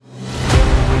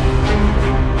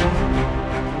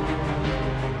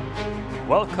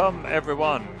Welcome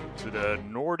everyone to the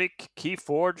Nordic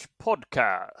Keyforge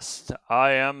podcast.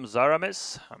 I am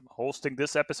Zaramis. I'm hosting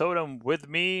this episode, and with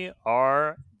me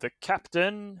are the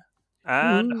captain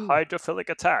and Hydrophilic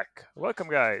Attack. Welcome,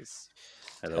 guys.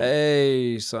 Hello.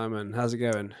 Hey, Simon. How's it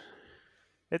going?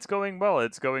 It's going well.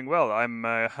 It's going well. I'm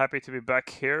happy to be back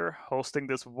here hosting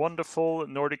this wonderful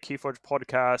Nordic Keyforge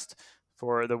podcast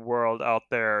for the world out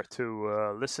there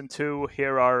to listen to,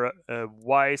 hear our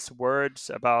wise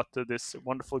words about this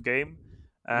wonderful game,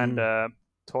 and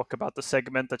talk about the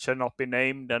segment that shall not be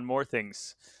named and more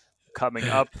things coming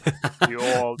up to you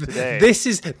all today. This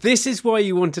is why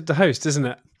you wanted to host, isn't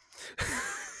it?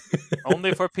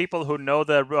 Only for people who know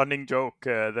the running joke,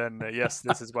 then yes,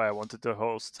 this is why I wanted to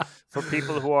host. For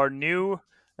people who are new,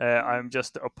 I'm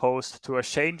just opposed to a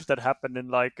change that happened in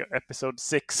like episode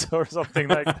 6 or something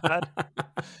like that.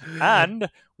 And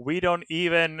we don't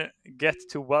even get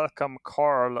to welcome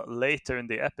Carl later in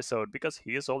the episode because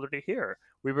he is already here.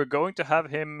 We were going to have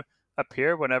him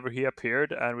appear whenever he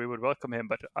appeared and we would welcome him,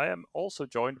 but I am also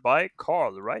joined by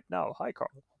Carl right now. Hi,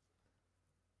 Carl.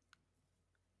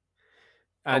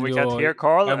 And we can't hear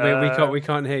Carl. We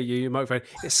can't hear you. Your microphone.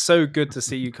 It's so good to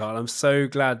see you, Carl. I'm so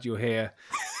glad you're here.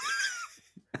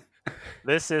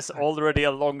 This is already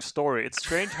a long story. It's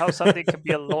strange how something can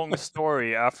be a long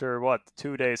story after,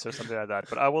 2 days or something like that.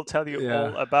 But I will tell you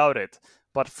all about it.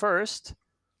 But first,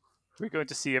 we're going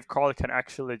to see if Carl can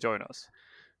actually join us.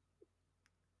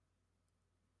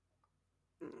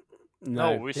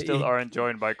 No, we still aren't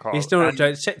joined by Carl. He's still not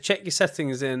joined. Check your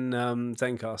settings in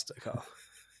Zencaster, Carl.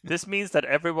 This means that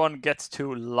everyone gets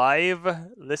to live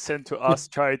listen to us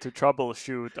try to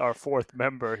troubleshoot our fourth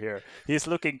member here. He's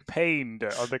looking pained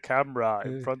on the camera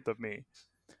in front of me.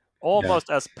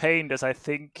 Almost as pained as I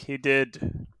think he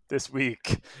did this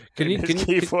week in his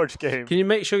Keyforge game. Can you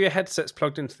make sure your headset's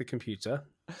plugged into the computer?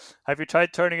 Have you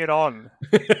tried turning it on?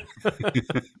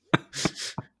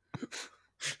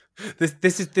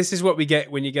 This is what we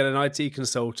get when you get an IT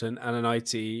consultant and an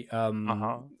IT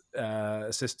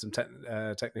system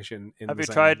technician. Have you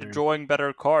tried drawing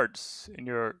better cards in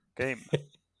your game?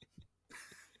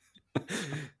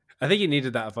 I think you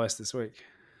needed that advice this week.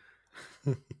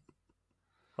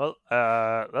 Well,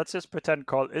 let's just pretend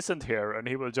Carl isn't here and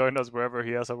he will join us wherever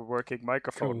he has a working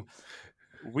microphone. Cool.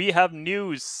 We have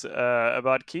news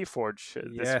about Keyforge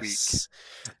this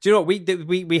week. Do you know what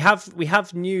we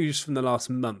have news from the last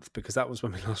month because that was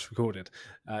when we last recorded.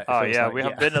 We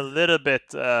have been a little bit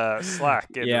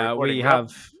slack in the recording. We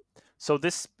have. So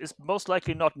this is most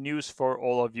likely not news for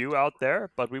all of you out there,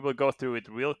 but we will go through it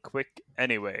real quick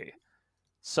anyway.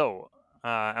 So,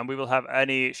 and we will have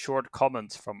any short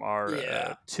comments from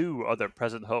our 2 other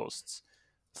present hosts.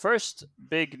 First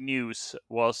big news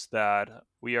was that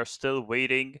we are still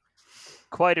waiting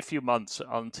quite a few months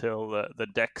until the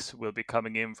decks will be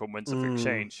coming in from Winds of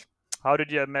Exchange. How did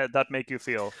that make you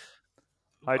feel,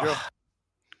 Hydro?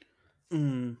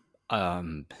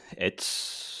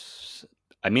 It's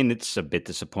a bit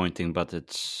disappointing, but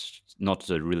it's not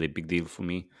a really big deal for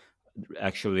me.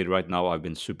 Actually, right now I've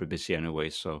been super busy anyway,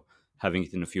 so having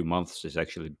it in a few months is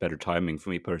actually better timing for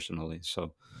me personally.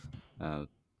 So.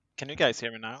 Can you guys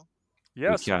hear me now?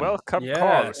 Yes, welcome,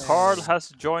 Carl. Carl has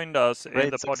joined us in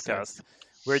the podcast.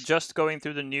 We're just going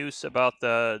through the news about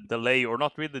the delay, or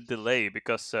not really delay,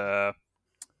 because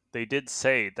they did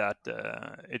say that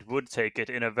it would take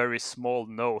it in a very small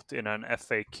note in an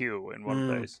FAQ in one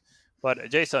place.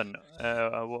 But Jason,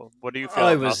 what do you feel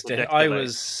about the deck delay?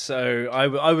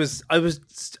 I was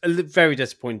very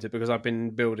disappointed because I've been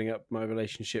building up my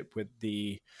relationship with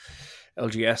the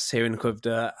LGS here in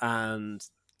Kvda, and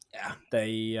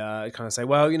they kind of say,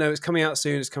 well, it's coming out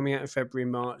soon. It's coming out in February,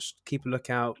 March. Keep a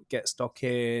lookout. Get stock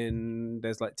in.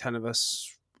 There's like 10 of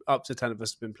us, up to 10 of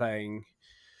us have been playing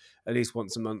at least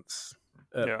once a month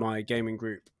at my gaming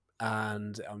group.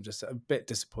 And I'm just a bit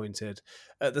disappointed.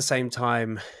 At the same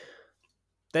time,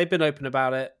 they've been open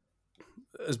about it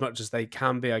as much as they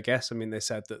can be, I guess. I mean, they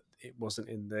said that it wasn't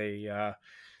in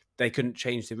they couldn't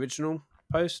change the original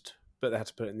post, but they had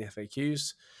to put it in the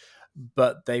FAQs.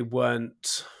 But they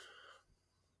weren't.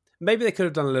 Maybe they could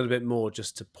have done a little bit more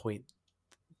just to point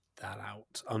that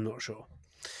out. I'm not sure,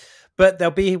 but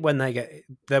they'll be here when they get.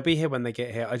 They'll be here when they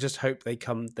get here. I just hope they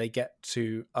get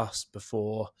to us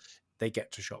before they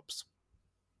get to shops.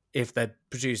 If they're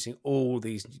producing all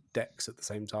these decks at the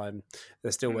same time,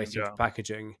 they're still waiting for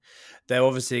packaging. They're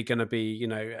obviously going to be,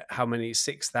 how many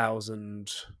 6,000?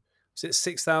 Is it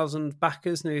 6,000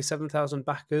 backers? Nearly 7,000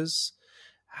 backers.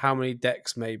 How many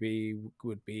decks maybe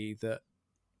would be that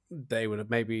they would have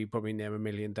probably near 1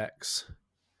 million decks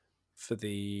for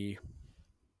the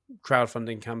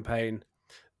crowdfunding campaign?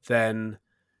 Then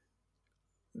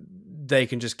they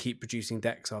can just keep producing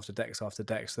decks after decks after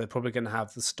decks. So they're probably going to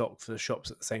have the stock for the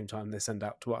shops at the same time they send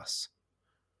out to us.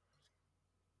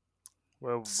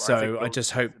 Well, So I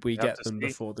just hope we get them see.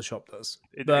 before the shop does.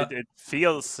 It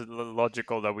feels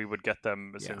logical that we would get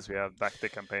them since we have backed the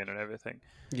campaign and everything.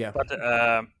 Yeah. But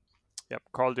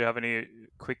Carl, do you have any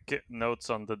quick notes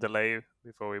on the delay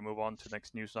before we move on to the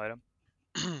next news item?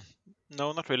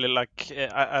 No, not really. Like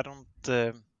I don't.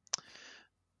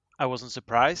 I wasn't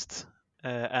surprised,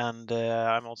 and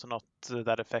I'm also not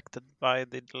that affected by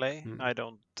the delay. I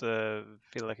don't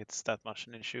feel like it's that much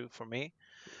an issue for me,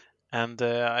 and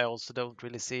I also don't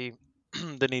really see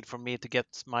the need for me to get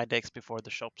my decks before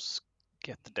the shops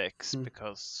get the decks,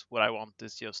 because what I want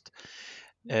is just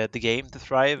the game to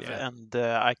thrive, and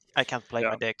I can't play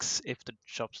my decks if the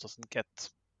shops doesn't get.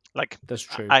 Like, that's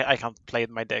true. I can't play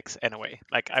my decks anyway.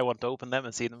 Like, I want to open them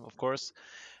and see them, of course,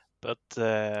 but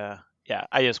I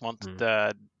just want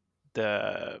the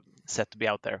set to be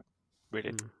out there,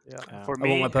 really. For I me,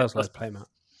 want my personalized playmat.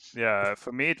 Yeah,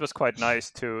 for me it was quite nice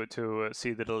to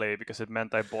see the delay, because it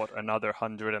meant I bought another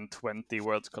 120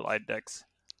 Worlds Collide decks.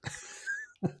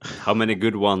 How many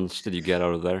good ones did you get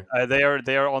out of there?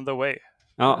 They are on the way.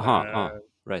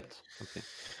 Right.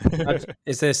 Okay.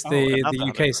 Is this the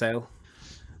UK sale?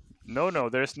 No,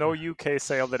 there's no UK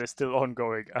sale that is still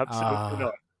ongoing. Absolutely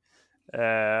not.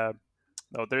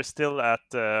 No, they're still at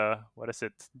what is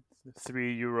it,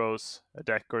 €3 a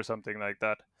deck or something like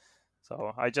that.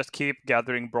 So I just keep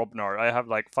gathering Brobnar. I have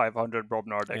like 500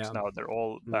 Brobnar decks now. They're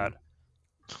all bad.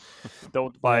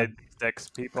 Don't buy these decks,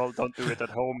 people. Don't do it at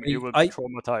home. You will be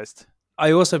traumatized.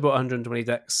 I also bought 120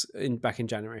 decks back in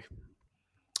January,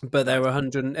 but there were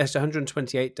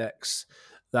 128 decks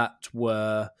that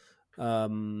were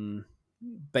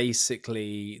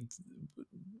basically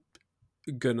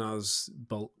Gunnar's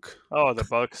bulk. Oh, the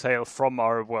bulk sale from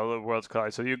our World's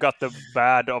Collide. So you got the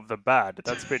bad of the bad.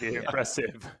 That's pretty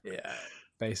impressive. Yeah,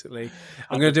 basically.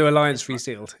 I'm going to do Alliance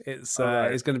Resealed. It's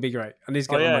going to be great. I need to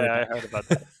get my money back. I heard about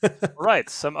that. Right,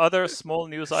 some other small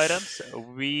news items.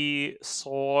 We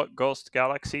saw Ghost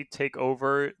Galaxy take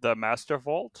over the Master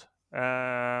Vault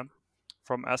from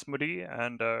Asmodee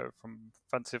and from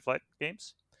Fantasy Flight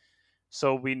Games.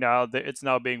 So it's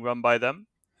now being run by them,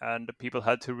 and people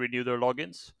had to renew their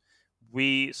logins.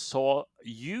 We saw a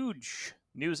huge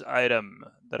news item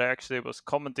that I actually was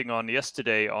commenting on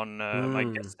yesterday on my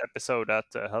guest episode at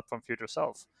Help from Future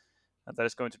Self, and that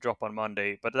is going to drop on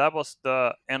Monday. But that was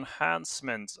the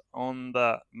enhancements on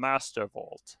the Master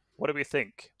Vault. What do we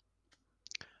think?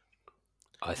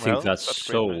 I think that's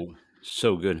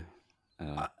so good.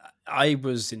 I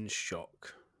was in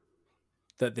shock.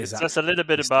 It's just a little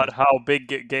bit about how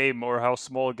big a game or how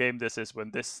small game this is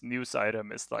when this news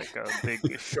item is like a big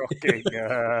shocking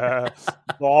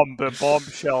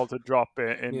bombshell to drop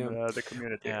in the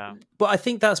community. Yeah. But I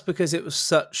think that's because it was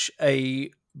such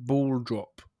a ball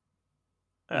drop.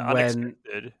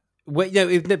 Unexpected.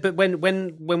 But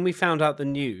when we found out the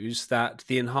news that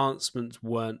the enhancements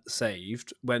weren't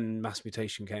saved when Mass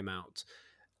Mutation came out,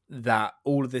 that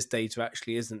all of this data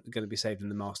actually isn't going to be saved in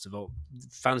the Master Vault.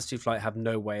 Fantasy Flight have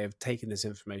no way of taking this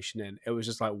information in. It was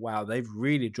just like, wow, they've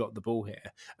really dropped the ball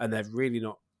here, and they're really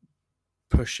not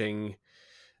pushing.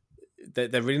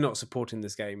 They're really not supporting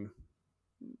this game,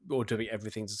 or doing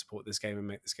everything to support this game and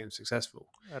make this game successful.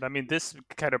 And I mean, this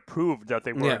kind of proved that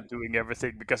they weren't doing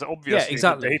everything, because obviously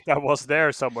the data was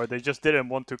there somewhere. They just didn't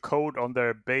want to code on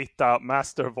their beta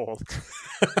Master Vault.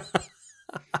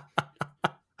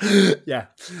 Yeah,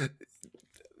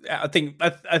 I think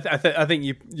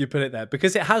you put it there,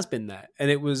 because it has been there and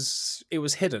it was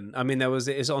hidden. I mean,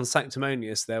 it's on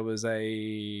Sanctimonious. There was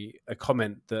a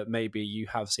comment that maybe you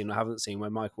have seen or haven't seen,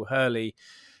 where Michael Hurley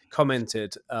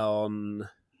commented on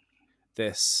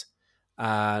this,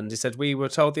 and he said, "We were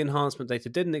told the enhancement data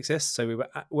didn't exist, so we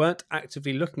weren't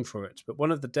actively looking for it. But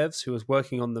one of the devs who was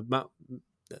working on the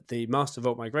Master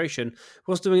Vault migration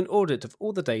was doing an audit of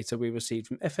all the data we received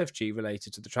from FFG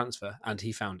related to the transfer, and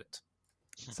he found it."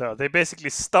 So they basically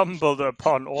stumbled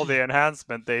upon all the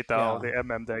enhancement data of the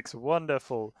MM decks.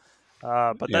 Wonderful.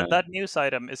 But that news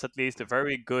item is at least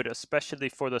very good, especially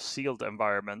for the sealed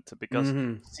environment, because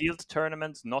sealed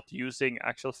tournaments not using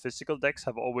actual physical decks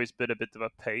have always been a bit of a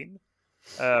pain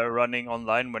running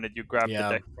online when you grab the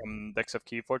deck from Decks of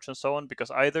Keyforge and so on,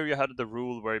 because either you had the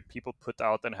rule where people put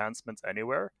out enhancements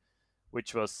anywhere,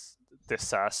 which was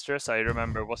disastrous. I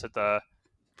remember, was it a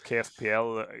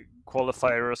KFPL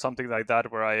qualifier or something like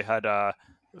that, where I had a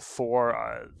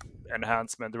 4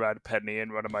 enhancement red penny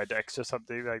in one of my decks or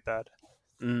something like that.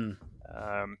 And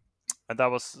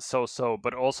that was so.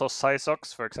 But also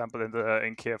Sysox, for example, in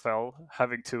KFL,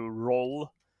 having to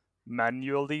roll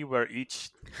manually where each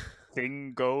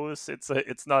thing goes.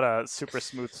 It's not a super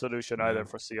smooth solution either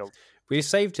for sealed. We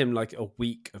saved him like a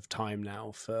week of time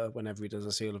now for whenever he does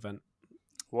a seal event.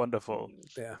 Wonderful.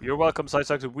 Yeah. You're welcome,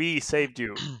 Cysox. We saved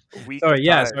you a week Sorry, of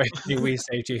yeah, time. sorry. We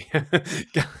saved you.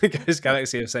 Ghost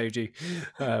Galaxy have saved you.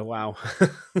 Wow.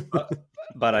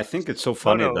 But I think it's so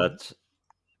funny no. that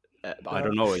I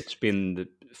don't know. It's been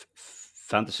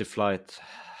Fantasy Flight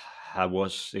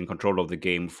was in control of the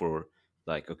game for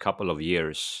like a couple of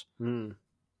years, and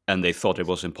they thought it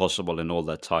was impossible in all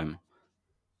that time.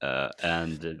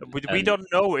 We don't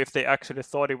know if they actually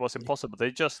thought it was impossible. They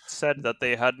just said that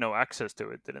they had no access to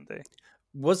it, didn't they?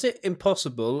 Was it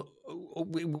impossible?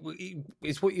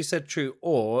 Is what you said true,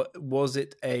 or was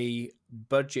it a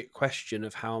budget question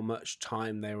of how much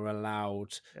time they were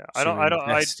allowed to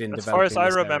invest in as far as I developing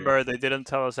this remember, area? they didn't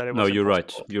tell us that it was No, you're right.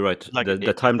 impossible. You're right. Like, the if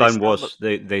they timeline stumble- was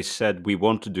they said we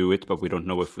want to do it, but we don't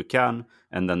know if we can.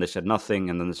 And then they said nothing,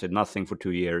 and then they said nothing for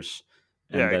 2 years.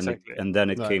 And Yeah, then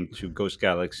exactly. it Right. came to Ghost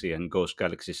Galaxy, and Ghost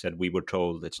Galaxy said we were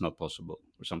told it's not possible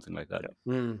or something like that.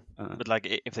 But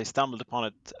like if they stumbled upon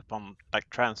it upon like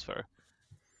transfer,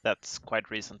 that's quite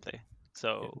recently.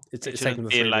 So It's it taken shouldn't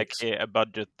the be 3 like weeks. a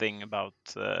budget thing about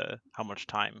how much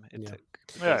time it took.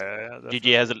 Yeah.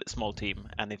 GG has a small team,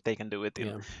 and if they can do it in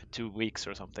Yeah. 2 weeks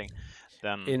or something,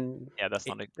 then that's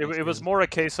not. It was more a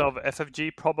case of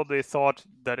FFG probably thought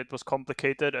that it was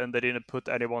complicated, and they didn't put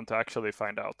anyone to actually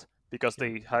find out because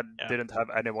they didn't have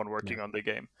anyone working on the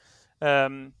game,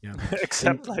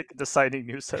 except like designing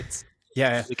new sets.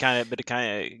 Yeah, It kind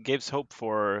of gives hope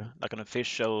for like an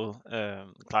official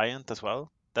client as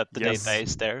well, that the data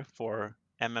is there for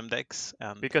decks,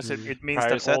 and because it means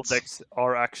prior that all sets. decks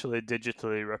are actually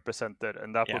digitally represented,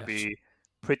 and that would be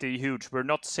pretty huge. We're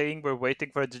not saying we're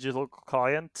waiting for a digital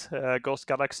client, Ghost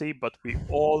Galaxy, but we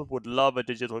all would love a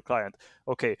digital client.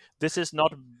 Okay, this is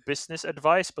not business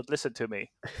advice, but listen to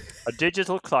me. A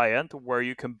digital client where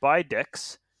you can buy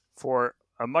decks for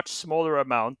a much smaller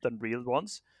amount than real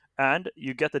ones, and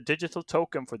you get a digital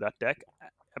token for that deck.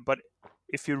 But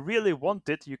if you really want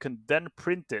it, you can then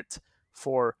print it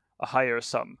for a higher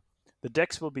sum. The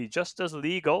decks will be just as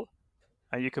legal,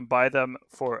 and you can buy them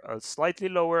for a slightly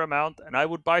lower amount. And I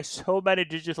would buy so many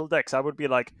digital decks. I would be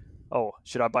like, oh,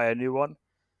 should I buy a new one?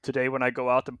 Today when I go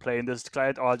out and play in this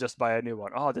client, I'll just buy a new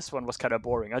one. Oh, this one was kind of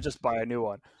boring. I just buy a new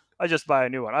one. I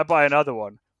buy another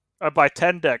one. I buy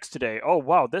 10 decks today. Oh,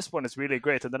 wow, this one is really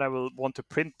great. And then I will want to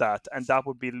print that, and that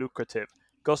would be lucrative.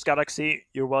 Ghost Galaxy,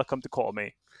 you're welcome to call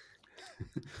me.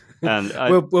 And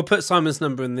we'll put Simon's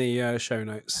number in the show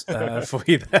notes for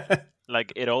you there.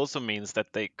 Like, it also means that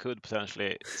they could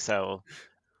potentially sell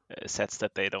sets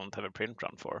that they don't have a print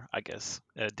run for, I guess.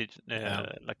 Like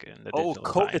in the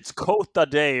digital it's Quota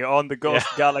Day on the Ghost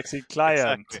Galaxy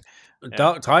client. Exactly.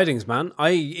 Dark Tidings, man.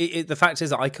 The fact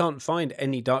is that I can't find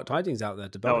any Dark Tidings out there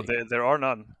to buy. No, there are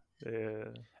none.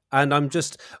 And I'm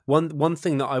just one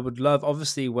thing that I would love.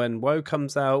 Obviously, when WoW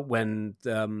comes out, when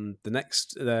the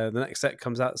next set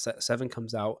comes out, set 7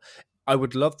 comes out, I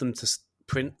would love them to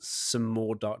print some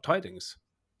more Dark Tidings,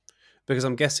 because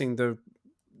I'm guessing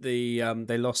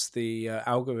they lost the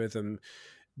algorithm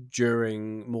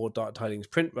during more Dark Tidings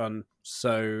print run.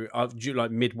 So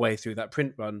like midway through that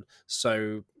print run,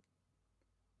 so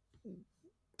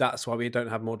that's why we don't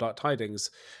have more Dark Tidings.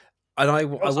 And I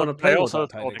want to play more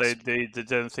Dark Tidings. They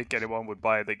didn't think anyone would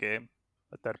buy the game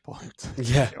at that point.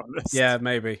 Yeah,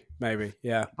 maybe,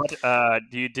 yeah. But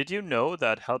did you know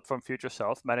that Help from Future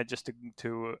Self manages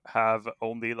to have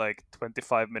only like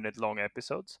 25-minute long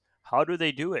episodes? How do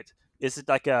they do it? Is it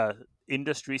like a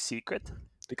industry secret?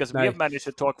 Because we have managed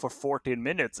to talk for 14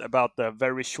 minutes about the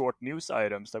very short news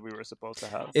items that we were supposed to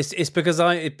have. It's because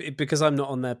I'm not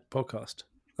on their podcast.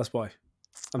 That's why.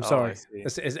 I'm sorry.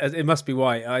 It must be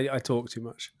why I talk too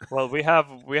much. Well, we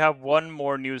have one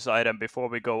more news item before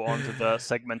we go on to the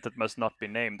segment that must not be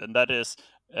named, and that is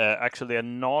actually a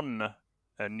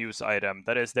non-news item.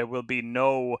 That is, there will be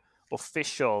no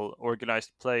official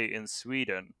organized play in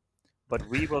Sweden, but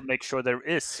we will make sure there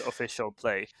is official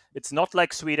play. It's not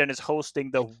like Sweden is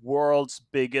hosting the world's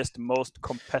biggest, most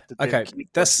competitive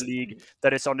league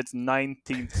that is on its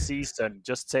 19th season.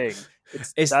 Just saying.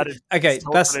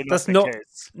 That's not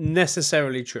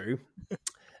necessarily true.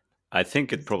 I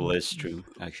think it probably is true,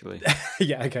 actually.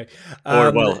 Yeah, okay.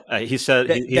 He said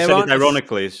it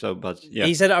ironically.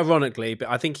 He said it ironically, but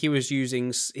I think he was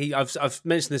using. I've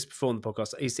mentioned this before on the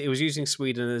podcast. He was using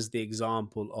Sweden as the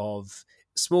example of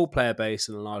small player base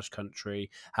in a large country.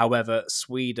 However,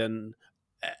 Sweden,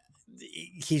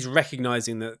 he's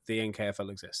recognizing that the NKFL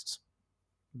exists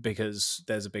because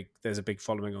there's a big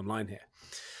following online here.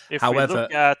 If However, we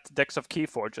look at decks of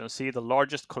Keyforge and see the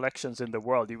largest collections in the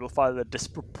world, you will find a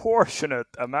disproportionate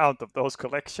amount of those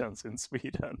collections in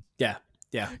Sweden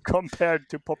yeah, compared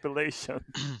to population.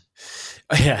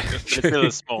 yeah, There's still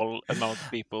a small amount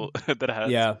of people that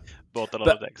has bought a lot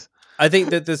of decks. I think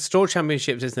that the store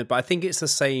championships, isn't it? But I think it's the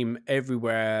same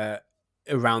everywhere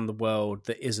around the world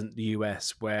that isn't the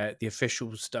US, where the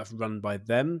official stuff run by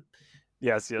them.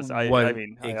 Yes, I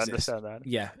mean, I understand that.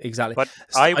 Yeah, exactly. But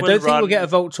I don't think we'll get a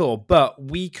Vault Tour, but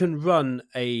we can run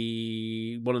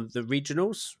one of the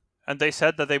regionals. And they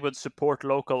said that they would support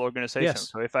local organizations. Yes.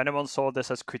 So if anyone saw this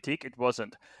as critique, it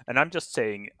wasn't. And I'm just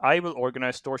saying, I will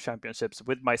organize store championships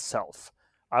with myself.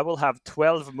 I will have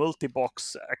 12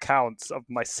 multi-box accounts of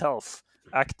myself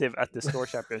active at the store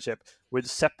championship with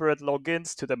separate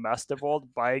logins to the Master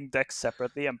Vault, buying decks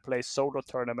separately, and play solo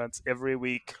tournaments every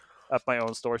week at my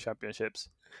own store championships.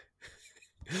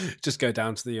 Just go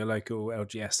down to your local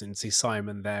LGS and see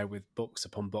Simon there with box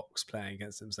upon box playing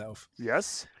against himself.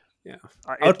 Yes. Yeah.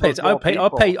 I would pay to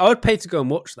go and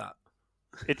watch that.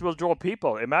 It will draw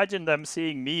people. Imagine them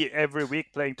seeing me every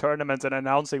week playing tournaments and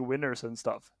announcing winners and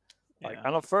stuff. Like,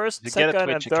 on the first, second,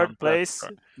 and third place,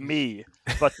 me,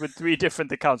 but with 3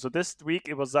 different accounts. So this week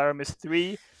it was Zaramis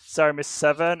 3, Zaramis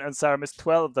 7, and Zaramis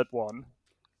 12 that won.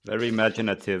 Very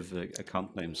imaginative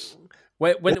account names.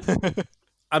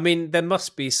 I mean, there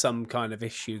must be some kind of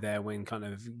issue there when kind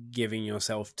of giving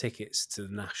yourself tickets to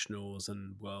the nationals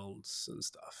and worlds and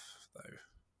stuff, though.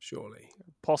 Surely,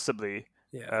 possibly.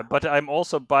 Yeah. But I'm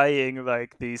also buying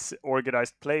like these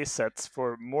organized play sets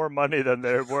for more money than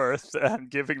they're worth and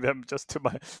giving them just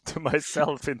to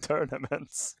myself in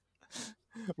tournaments,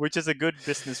 which is a good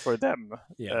business for them.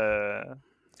 Yeah.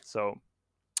 So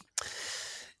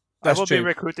That's I will true. be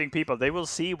recruiting people. They will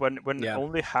see when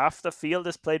only half the field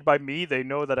is played by me. They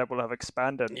know that I will have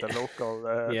expanded the local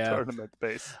tournament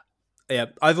base. Yeah,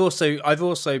 I've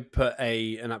also put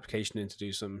an application in to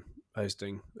do some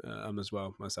hosting as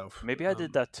well myself. Maybe I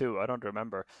did that too. I don't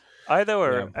remember. Either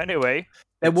way, anyway,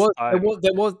 there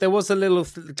was a little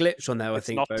glitch on there. I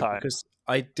think because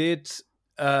I did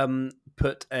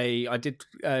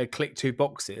click 2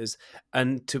 boxes,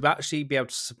 and to actually be able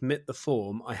to submit the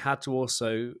form, I had to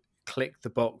also click the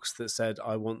box that said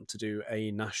I want to do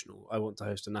a national. I want to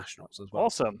host a nationals as well.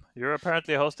 Awesome! You're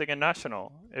apparently hosting a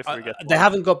national. They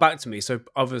haven't got back to me, so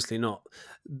obviously not.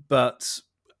 But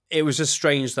it was just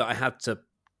strange that I had to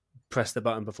press the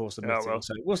button before submitting. Yeah, well.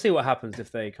 So we'll see what happens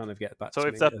if they kind of get back to me. So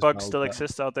if that bug still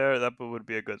exists out there, that would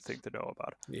be a good thing to know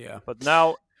about. Yeah. But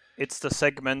now it's the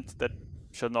segment that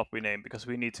should not be named because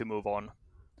we need to move on.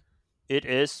 It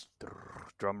is,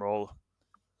 drum roll,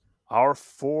 our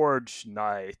Forge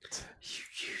Night.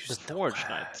 The Forge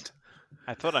Night?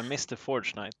 I thought I missed the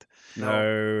Forge Night.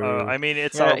 No. I mean,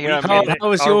 it's how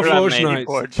was your Forge Night?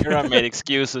 Here I made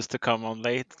excuses to come on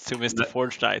late to miss the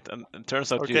Forge Night, and it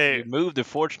turns out you moved the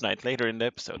Forge Night later in the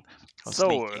episode.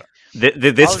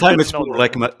 This time it's more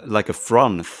like a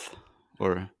front,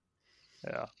 or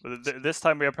yeah. But this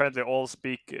time we apparently all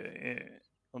speak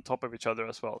on top of each other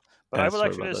as well. But I will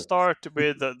actually start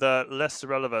with the less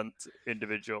relevant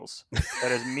individuals.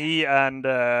 That is me and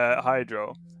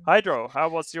Hydro. Hydro, how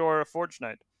was your Forge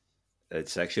Night?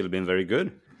 It's actually been very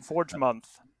good. Forge month.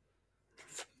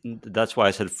 That's why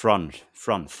I said front.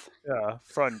 Yeah,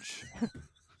 frunge.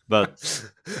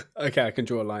 But okay, I can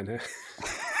draw a line here.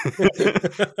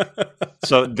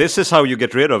 So this is how you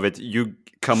get rid of it. You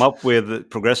come up with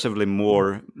progressively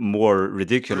more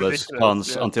ridiculous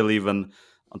puns until even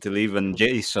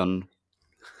Jason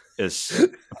is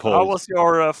appalled. How was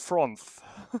your front?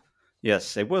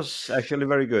 Yes, it was actually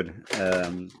very good.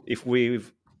 If we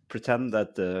pretend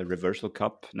that the Reversal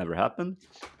Cup never happened,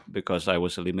 because I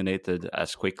was eliminated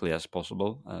as quickly as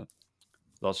possible.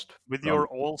 Lost with your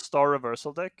all-star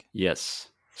Reversal deck? Yes.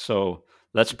 So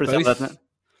let's pretend that...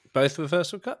 Both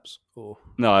Reversal Cups? Or?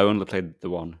 No, I only played the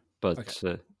one. But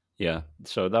okay. Yeah,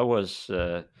 so that was...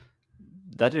 that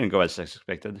didn't go as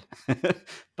expected.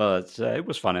 But it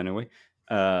was fun anyway.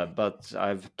 But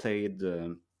I've played...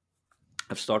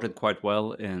 I've started quite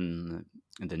well in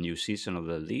the new season of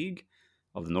the league,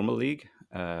 of the normal league.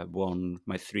 Won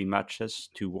my 3 matches,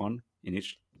 2-1 in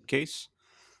each case.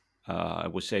 I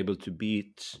was able to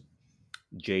beat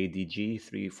JDG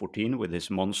 314 with his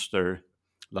monster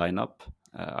lineup.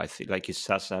 I think like his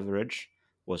SAS average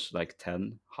was like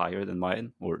 10 higher than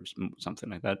mine, or something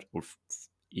like that, or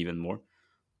even more.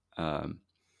 And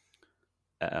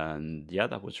yeah,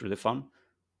 that was really fun.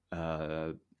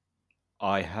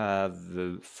 I have,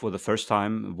 for the first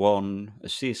time, won a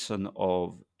season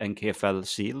of NKFL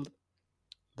Sealed.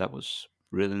 That was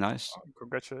really nice.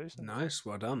 Congratulations. Nice,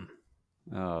 well done.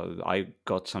 I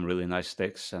got some really nice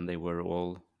decks, and they were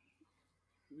all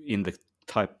in the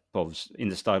in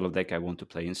the style of deck I want to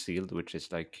play in sealed, which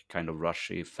is like kind of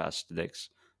rushy, fast decks.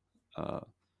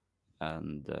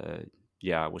 And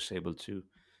I was able to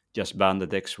just ban the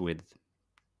decks with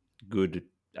good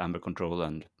amber control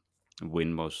and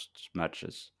win most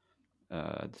matches.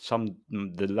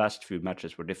 The last few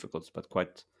matches were difficult, but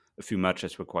quite a few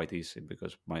matches were quite easy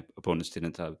because my opponents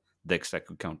didn't have decks that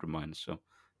could counter mine. So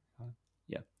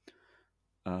yeah.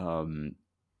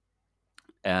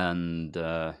 And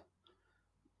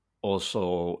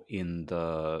also in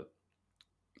the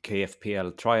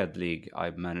KFPL Triad League, I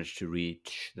managed to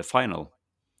reach the final.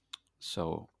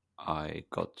 So I'm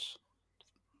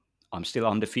still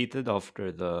undefeated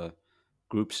after the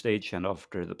group stage and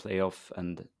after the playoff,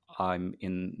 and I'm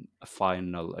in a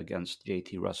final against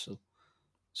JT Russell.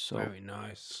 So Very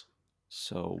nice.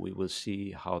 So we will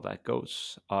see how that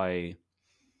goes. I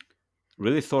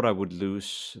really thought I would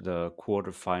lose the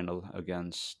quarterfinal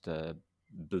against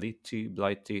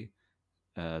Blighty.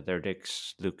 Their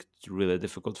decks looked really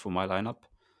difficult for my lineup,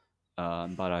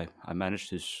 but I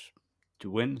managed to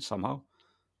win somehow.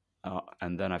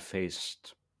 And then I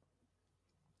faced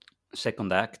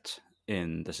Second Act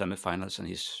in the semifinals, and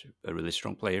he's a really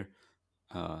strong player.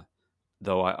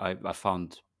 Though I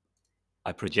found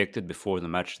I projected before the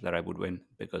match that I would win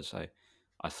because I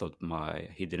thought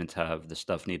he didn't have the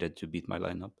stuff needed to beat my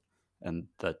lineup, and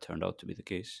that turned out to be the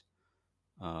case.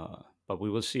 But we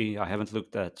will see. I haven't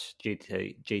looked at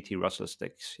JT Russell's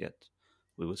decks yet.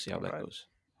 We will see how that goes.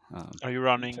 Are you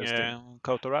running interesting.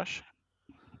 Koto Rush?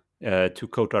 2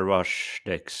 Kota Rush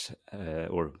decks,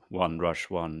 or 1 Rush,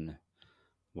 one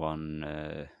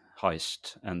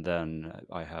Heist, and then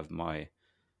I have my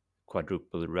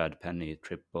quadruple Red Penny,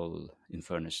 triple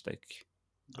Infernus deck.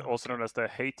 Also known as the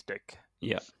hate deck.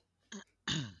 Yeah.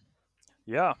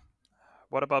 Yeah.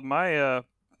 What about my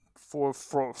fourth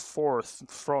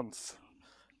front?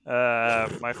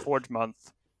 My fourth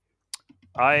month.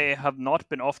 I have not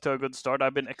been off to a good start.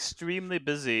 I've been extremely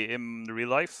busy in real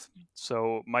life.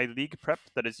 So my league prep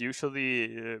that is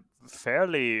usually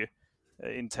fairly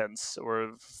intense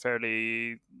or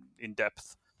fairly in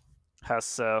depth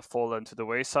has fallen to the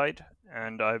wayside,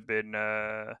 and I've been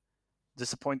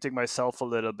disappointing myself a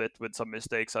little bit with some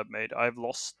mistakes I've made. I've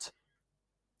lost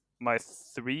my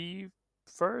 3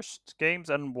 first games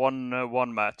and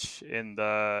one match in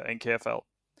the NKFL.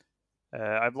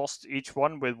 I've lost each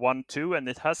one with 1-2, and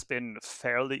it has been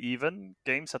fairly even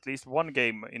games. At least one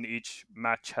game in each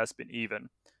match has been even.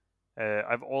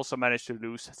 I've also managed to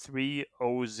lose 3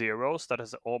 0-0s. That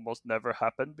has almost never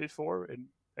happened before in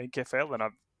NKFL, and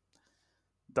I've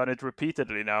done it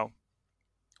repeatedly now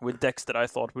with decks that I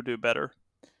thought would do better.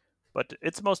 But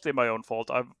it's mostly my own fault.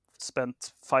 I've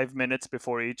spent 5 minutes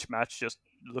before each match just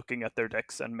looking at their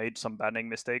decks and made some banning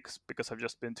mistakes because I've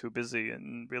just been too busy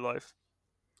in real life.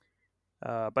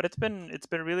 But it's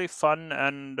been really fun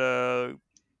and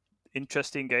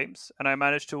interesting games, and I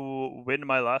managed to win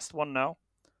my last one now.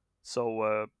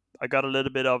 So I got a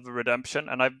little bit of redemption,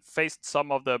 and I've faced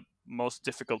some of the most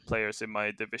difficult players in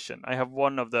my division. I have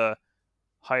one of the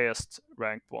highest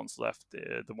ranked ones left,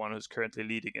 the one who's currently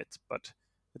leading it, but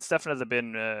it's definitely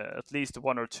been at least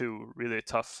 1 or 2 really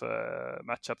tough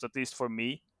matchups, at least for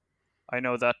me. I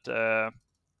know that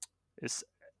it's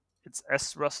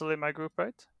S Russell in my group,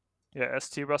 right? Yeah,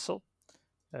 ST Russell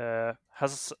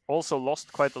has also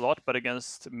lost quite a lot, but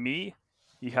against me,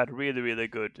 he had really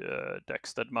good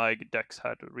decks that my decks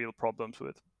had real problems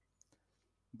with.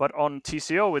 But on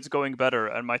TCO, it's going better,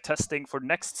 and my testing for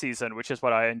next season, which is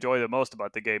what I enjoy the most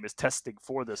about the game, is testing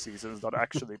for the seasons, not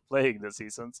actually playing the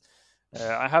seasons.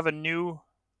 I have a new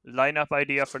lineup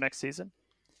idea for next season.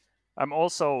 I'm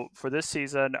also, for this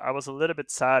season, I was a little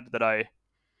bit sad that I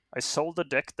sold a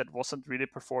deck that wasn't really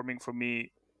performing for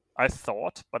me, I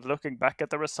thought, but looking back at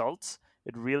the results,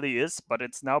 it really is, but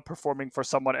it's now performing for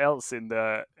someone else in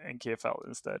the NKFL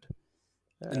instead.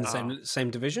 In the same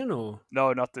division, or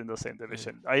no, not in the same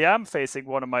division. I am facing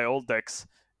one of my old decks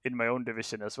in my own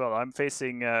division as well. I'm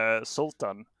facing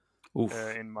Sultan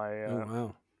in my. Oh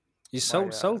wow! You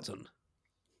sold Sultan?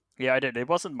 Yeah, I did. It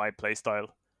wasn't my playstyle.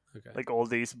 Okay. Like all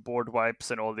these board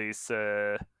wipes and all these.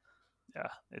 Yeah,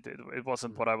 it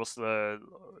wasn't what I was.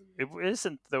 It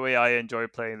isn't the way I enjoy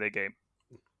playing the game.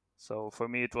 So for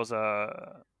me, it was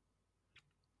a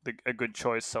good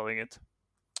choice selling it.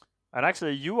 And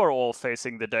actually, you are all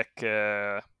facing the deck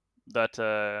that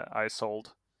I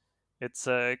sold. It's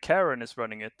Karen is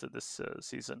running it this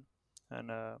season,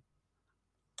 and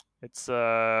it's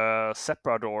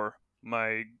Seprador,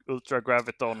 my Ultra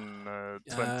Graviton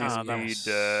 20 speed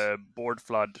board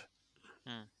flood.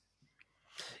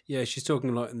 Yeah, she's talking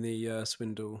a lot in the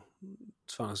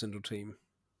Final Swindle team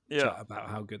chat about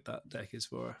how good that deck is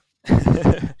for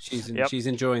her. She's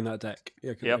enjoying that deck.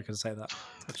 Yeah, I can say that.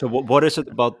 So what is it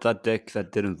about that deck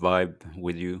that didn't vibe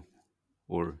with you?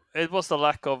 Or It was the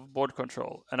lack of board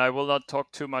control, and I will not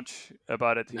talk too much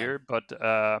about it here, but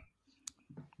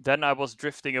then I was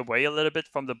drifting away a little bit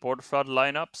from the board flood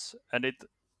lineups, and it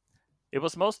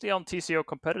was mostly on TCO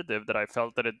competitive that I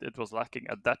felt that it was lacking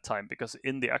at that time, because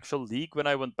in the actual league, when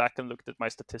I went back and looked at my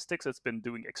statistics, it's been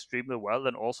doing extremely well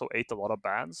and also ate a lot of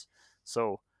bans.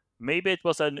 So maybe it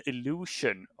was an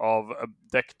illusion of a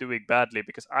deck doing badly,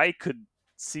 because I could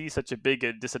see such a big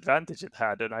disadvantage it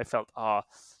had, and I felt, I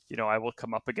will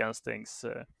come up against things.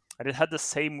 And it had the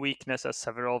same weakness as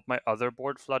several of my other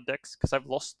board flood decks, because I've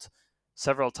lost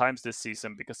several times this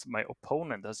season because my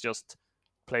opponent has just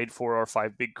played 4 or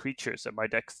 5 big creatures, and my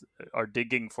decks are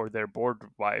digging for their board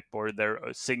wipe or their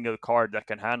single card that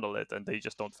can handle it, and they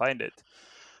just don't find it.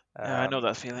 I know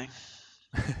that feeling.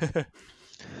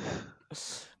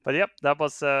 But yep, that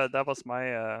was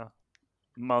my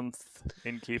month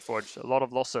in Keyforge. A lot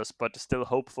of losses, but still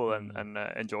hopeful and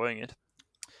enjoying it.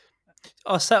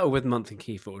 I'll settle with month in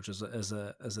Keyforge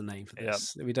as a name for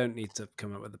this. We don't need to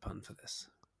come up with a pun for this.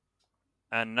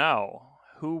 And now,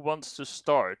 who wants to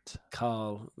start?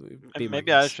 Carl.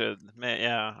 Maybe I should.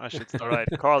 I should start. All right,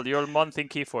 Carl, your month in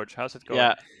Keyforge. How's it going?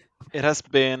 Yeah, it has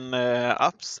been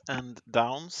ups and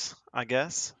downs, I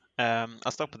guess. I'll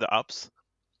start with the ups.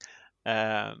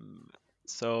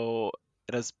 So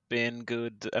it has been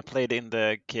good. I played in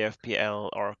the KFPL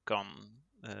Archon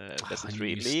Best of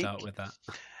 3 League. Start with that.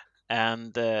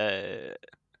 And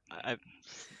I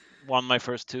won my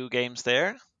first 2 games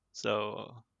there,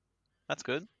 so that's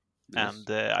good. Nice. And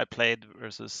I played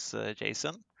versus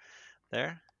Jason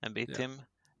there and beat him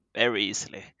very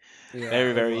easily. Yeah,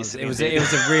 very easily. It was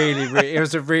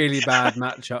a really bad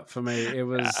matchup for me. It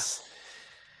was.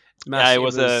 It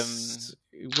was.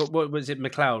 What was it?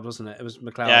 McLeod, wasn't it? It was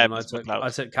McLeod. Yeah, and I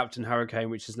took Captain Hurricane,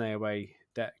 which is an AOA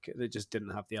deck that just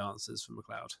didn't have the answers for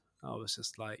McLeod. I was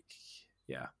just like,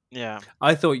 yeah.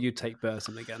 I thought you'd take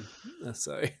Burton again.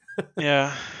 So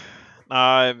yeah.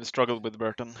 I've struggled with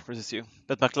Burton versus you,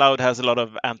 but McLeod has a lot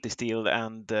of anti-steal,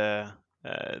 and the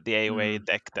AOA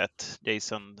deck that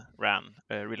Jason ran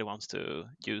really wants to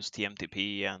use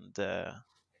TMTP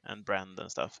and Brand and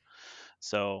stuff.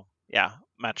 So yeah,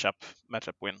 matchup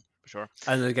win for sure.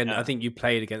 And again, I think you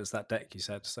played against that deck. You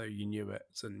said so. You knew it,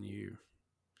 and you.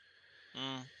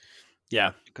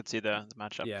 Yeah, you could see the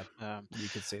matchup. Yeah, you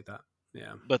could see that.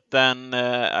 Yeah. But then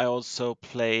I also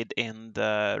played in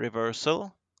the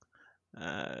Reversal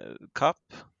Cup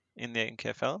in the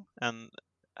NKFL and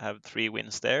have 3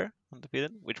 wins there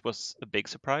undefeated, which was a big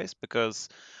surprise because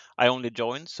I only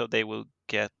joined, so they will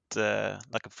get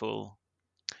like a full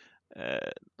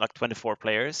 24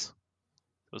 players.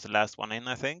 It was the last one in,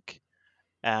 I think,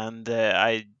 and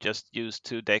I just used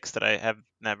 2 decks that I have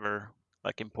never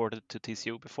imported to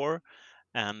TCU before,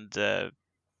 and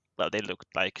they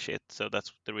looked like shit, so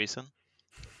that's the reason.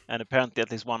 And apparently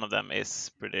at least one of them is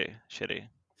pretty shitty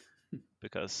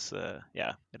because it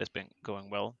has been going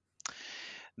well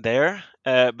there.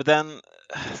 But then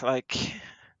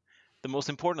the most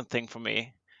important thing for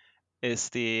me is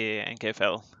the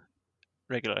NKFL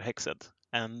regular Hexed,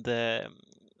 and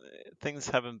things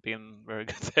haven't been very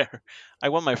good there. I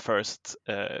won my first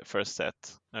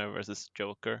set versus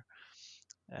Joker,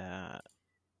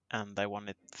 and I won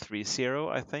it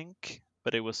 3-0, I think,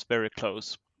 but it was very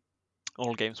close.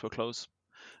 All games were close,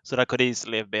 so that could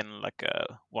easily have been like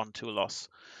a 1-2 loss.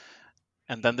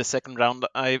 And then the second round,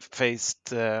 I faced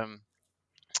Jolly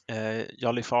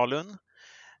Falun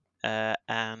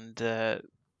and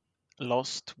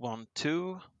lost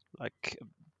 1-2, like a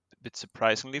bit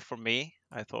surprisingly for me.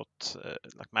 I thought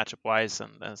matchup wise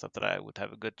and stuff that I would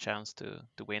have a good chance to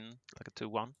win like a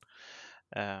 2-1.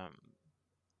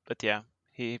 But yeah,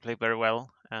 he played very well,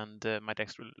 and my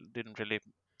decks didn't really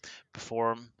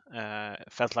perform.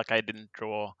 Felt like I didn't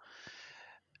draw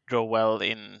well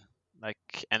in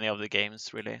like any of the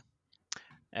games really.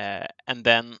 And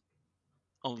then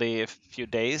only a few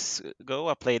days ago,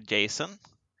 I played Jason,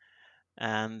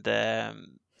 and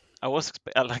I was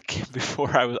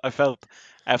before I felt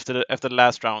after the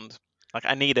last round like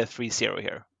I need a 3-0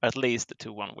 here, at least a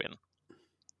 2-1 win.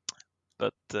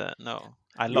 But no,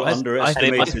 I lost.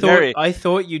 I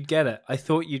thought you'd get it. I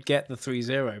thought you'd get the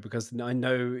 3-0 because I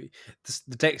know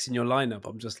the decks in your lineup.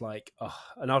 I'm just like, oh.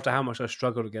 And after how much I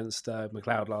struggled against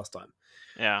McLeod last time.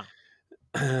 Yeah.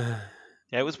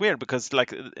 Yeah, it was weird because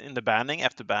like in the banning,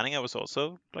 after banning, I was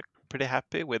also like pretty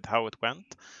happy with how it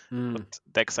went. Mm. What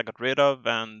decks I got rid of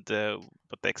and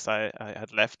what decks I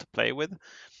had left to play with.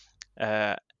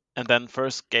 And then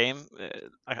first game,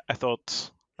 I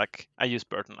thought like I used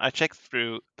Burton. I checked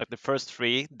through like the first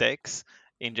 3 decks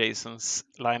in Jason's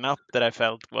lineup that I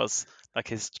felt was like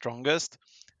his strongest,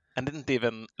 and didn't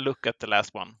even look at the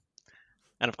last one.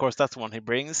 And of course, that's the one he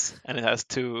brings, and it has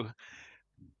two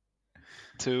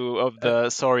of the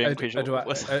Saurian creatures.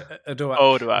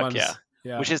 Odoak, ones.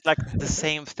 yeah. Which is like the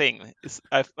same thing.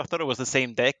 I thought it was the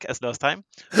same deck as last time.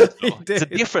 It's a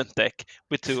different deck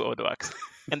with 2 Odoaks.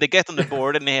 And they get on the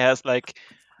board, and he has like,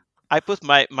 I put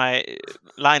my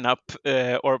lineup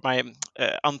or my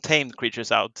untamed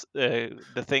creatures out,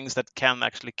 the things that can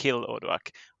actually kill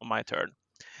Odoak on my turn.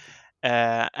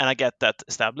 And I get that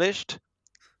established.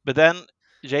 But then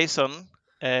Jason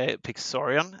picks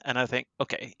Saurian, and I think,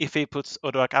 okay, if he puts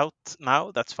Odoak out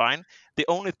now, that's fine. The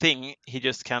only thing he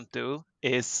just can't do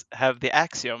is have the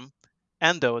Axiom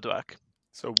and the Odoak.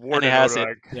 So and he has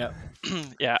Odoak. Yeah.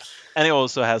 Yeah, and he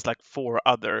also has like 4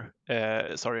 other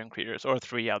Saurian creatures, or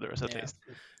 3 others at least.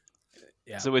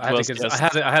 Yeah. So it I was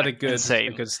had a good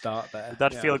insane. a good start there. Did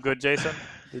that feel good, Jason?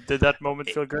 Did that moment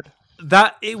feel good?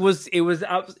 That it was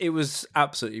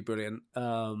absolutely brilliant.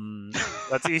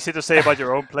 That's easy to say about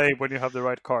your own play when you have the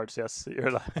right cards. Yes, you're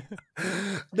like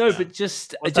no, but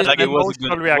just like it was a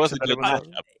good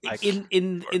reaction.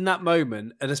 In that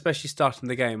moment, and especially starting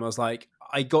the game, I was like,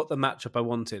 I got the matchup I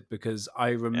wanted, because I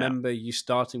remember you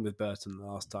starting with Burton the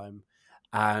last time,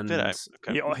 and Did I?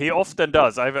 Okay. he often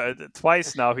does. I've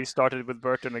twice now he started with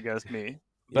Burton against me.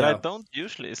 But I don't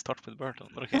usually start with Burton.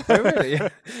 But okay. Oh, really?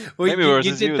 Well, Maybe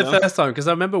you did the first time, because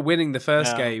I remember winning the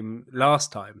first game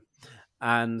last time,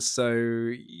 and so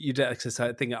you did. So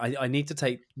I think I need to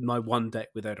take my one deck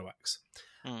with Odoax,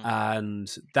 and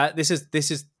that this is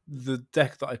the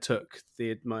deck that I took.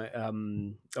 I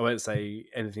won't say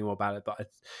anything more about it, but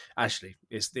actually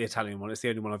it's the Italian one. It's the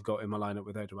only one I've got in my lineup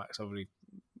with Odoax. I've already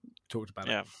talked about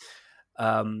it.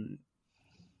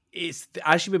 It's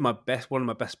actually been one of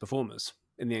my best performers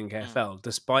in the NKFL,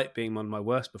 despite being one of my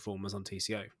worst performers on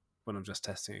TCO when I'm just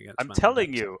testing against. I'm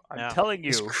telling you,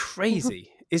 it's crazy.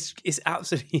 It's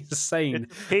absolutely insane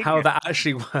how that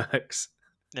actually works.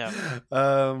 Yeah.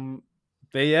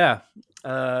 But yeah.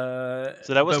 So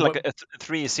that was like a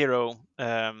 3-0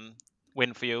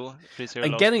 win for you. 3-0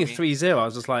 and getting a 3-0, I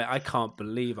was just like, I can't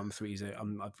believe I'm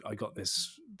 3-0. I got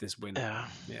this win. Yeah.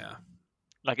 Yeah.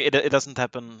 Like it doesn't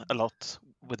happen a lot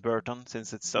with Burton,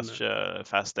 since it's such a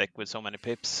fast deck with so many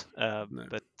pips.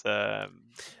 But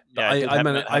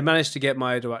I managed to get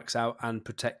my Odoax out and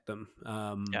protect them.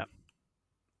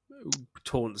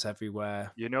 Taunts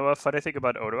everywhere. You know a funny thing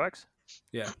about Odoax?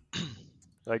 Yeah.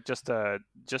 Like just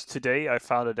today, I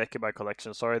found a deck in my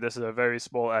collection. Sorry, this is a very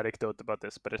small anecdote about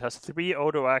this, but it has 3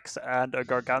 Odoax and a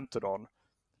Gargantodon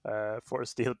for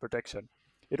steel protection.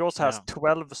 It also has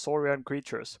 12 Saurian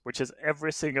creatures, which is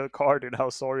every single card in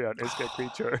House Saurian is a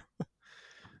creature.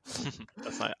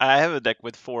 That's nice. I have a deck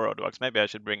with 4 Odoax. Maybe I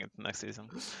should bring it next season.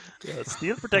 Yeah,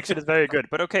 steel protection is very good.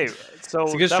 But okay, so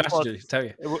it's a good strategy. Tell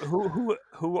you.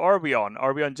 Who are we on?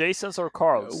 Are we on Jason's or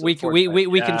Carl's? We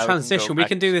can transition. We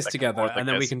can do this together, and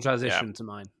then we can transition to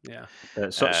mine. Yeah.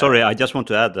 Sorry, I just want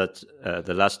to add that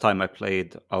the last time I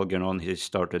played Algernon, he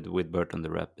started with Burton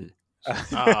the Rapid.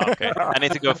 Okay. I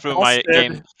need to go through my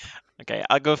game. Okay,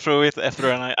 I'll go through it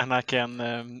after, and I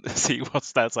can see what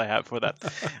stats I have for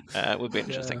that. Would be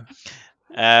interesting.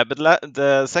 But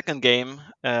the second game,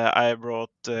 I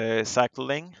brought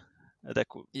Cycling, that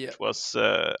was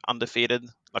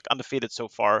undefeated so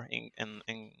far in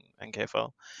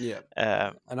KFL.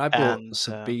 Yeah. And I bought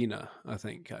Sabina, I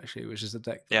think, actually, which is the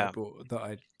deck that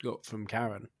I got from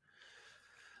Karen.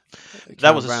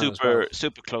 That was a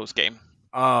super close game.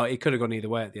 Oh, it could have gone either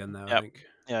way at the end, though. I think.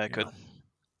 Yeah, it could.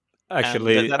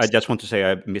 Actually, I just want to say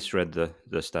I misread the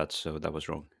stats, so that was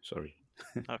wrong. Sorry.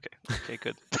 Okay,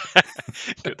 good.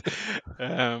 Good.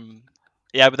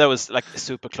 But that was like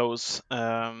super close.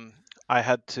 I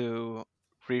had to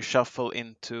reshuffle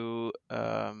into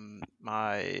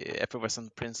my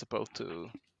effervescent principle to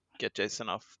get Jason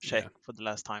off check for the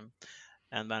last time,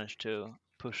 and managed to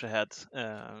push ahead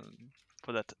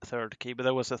for that third key. But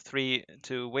there was a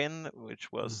 3-2 win, which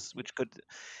could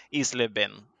easily have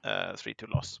been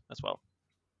 3-2 loss as well.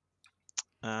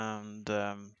 And do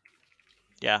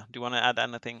you want to add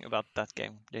anything about that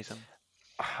game, Jason?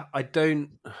 I don't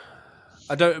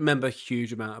remember a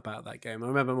huge amount about that game. I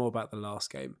remember more about the last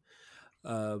game.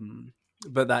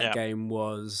 But that game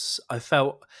was, I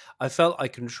felt I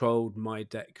controlled my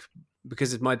deck,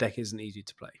 because my deck isn't easy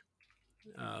to play.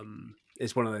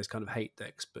 It's one of those kind of hate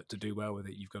decks, but to do well with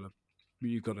it, you've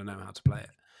got to know how to play it.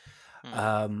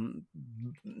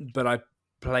 But I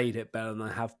played it better than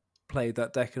I have played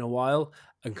that deck in a while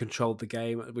and controlled the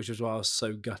game, which is why I was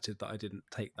so gutted that I didn't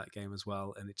take that game as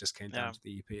well, and it just came down to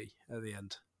the EP at the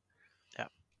end. Yeah.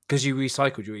 Because you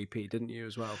recycled your EP, didn't you,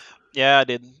 as well? Yeah, I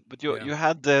did. But you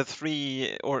had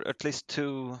 3 or at least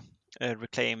 2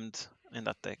 reclaimed in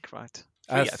that deck, right?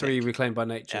 I had I 3 think. reclaimed by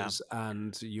natures,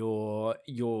 and your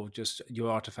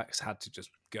artifacts had to just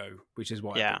go, which is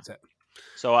why I picked it.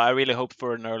 So I really hope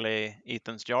for an early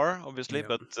Ethan's Jar, obviously, Yeah.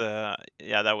 but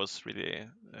that was really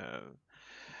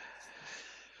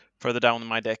further down in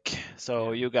my deck.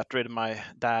 So you got rid of my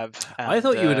Dav. And, I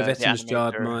thought you would have the Ethan's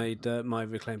jarred animator. my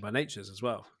reclaimed by natures as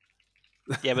well.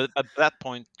 Yeah, but at that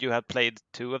point you had played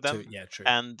 2 of them. Yeah, true.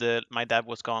 And my Dav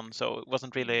was gone, so it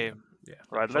wasn't really. Yeah.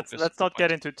 Right. Let's not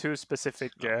get into too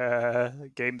specific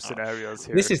game scenarios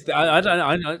here. This is I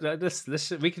don't.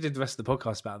 This we could do the rest of the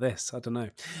podcast about this. I don't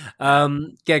know.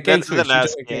 Game 3. The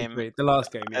last game. The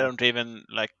last game. Yeah. I don't even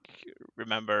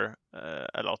remember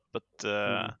a lot, but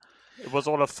it was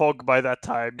all a fog by that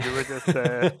time. You were just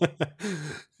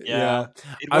yeah.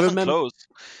 It wasn't close.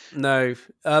 No,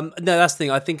 that's the thing.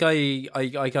 I think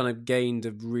I kind of gained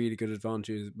a really good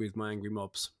advantage with my angry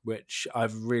mobs, which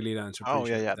I've really learned to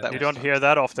appreciate. Yeah. You don't hear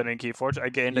that often in Keyforge. I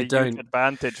gained a huge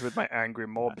advantage with my angry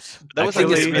mobs. That was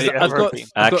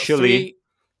actually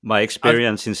my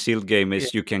experience in sealed game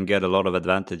is you can get a lot of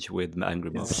advantage with angry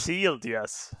mobs. Sealed,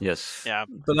 yes. Yes. Yeah.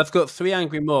 But I've got 3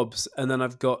 angry mobs, and then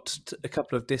I've got a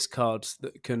couple of discards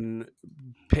that can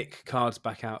pick cards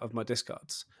back out of my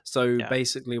discards. So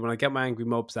basically, when I get my angry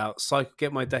mobs out,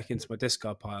 get my deck into my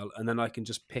discard pile, and then I can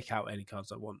just pick out any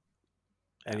cards I want.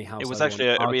 Any house. It was actually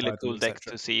a really cool deck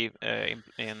to see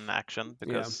in action,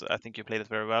 because I think you played it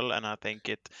very well, and I think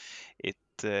it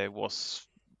was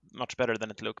much better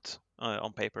than it looked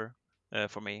on paper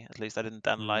for me. At least I didn't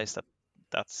analyze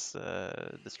that's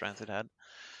the strength it had.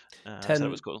 So that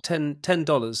was cool.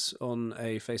 $10 on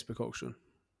a Facebook auction.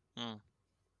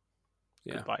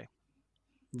 Yeah. Goodbye.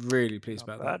 Really pleased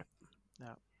about that.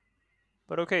 Yeah.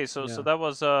 But okay, so that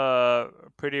was a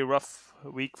pretty rough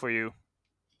week for you.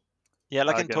 Yeah,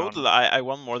 in total, I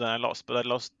won more than I lost, but I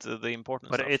lost the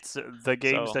important stuff. But it's the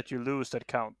games that you lose that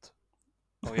count.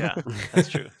 Oh yeah, that's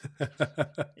true.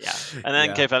 Yeah, and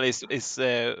then KFL is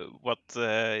what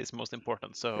is most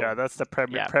important. So yeah, that's the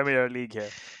Premier League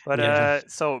here. But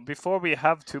so before we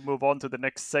have to move on to the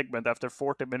next segment after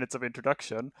 40 minutes of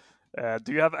introduction,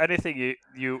 do you have anything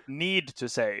you need to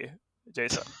say,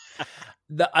 Jason?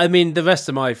 The rest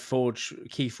of my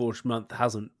Keyforge month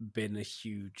hasn't been a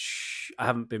huge. I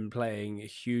haven't been playing a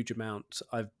huge amount.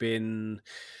 I've been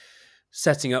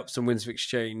setting up some Winds of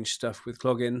Exchange stuff with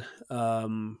Cloggin,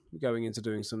 going into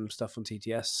doing some stuff on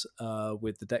TTS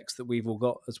with the decks that we've all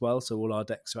got as well. So all our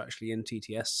decks are actually in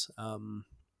TTS.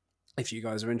 If you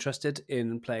guys are interested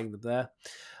in playing them there,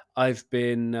 I've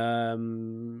been.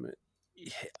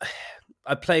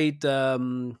 I played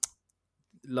the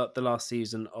last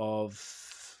season of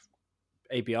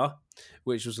ABR,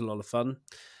 which was a lot of fun.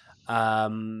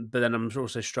 But then I'm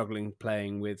also struggling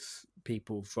playing with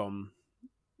people from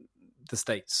the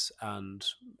States and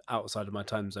outside of my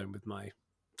time zone with my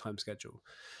time schedule.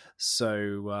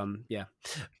 So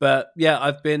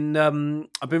I've been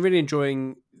really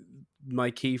enjoying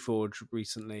my Keyforge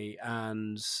recently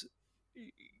and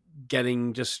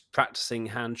practicing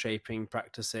hand shaping,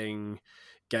 practicing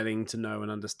getting to know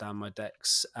and understand my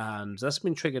decks, and that's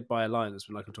been triggered by Alliance,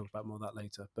 and I can talk about more of that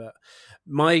later. But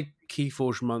my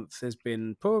Keyforge month has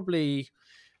been probably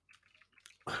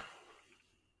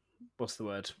what's the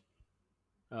word?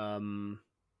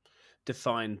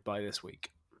 Defined by this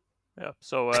week. Yeah,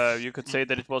 so you could say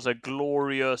that it was a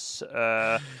glorious,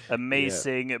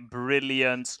 amazing,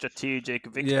 brilliant, strategic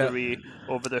victory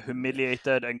over the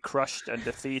humiliated and crushed and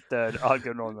defeated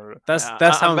Algernon. That's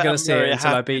how I'm going to say it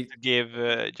until I beat. To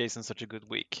give Jason such a good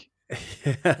week.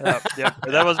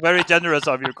 That was very generous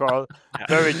of you, Carl.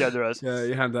 Very generous. Yeah,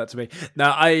 you hand that to me.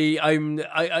 Now,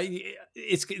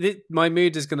 my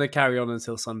mood is going to carry on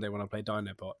until Sunday when I play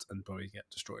Dinobot and probably get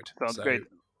destroyed. Sounds great.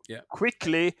 Yeah.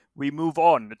 Quickly, we move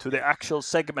on to the actual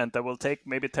segment that will take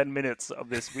maybe 10 minutes of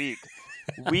this week.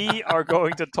 We are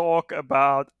going to talk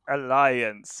about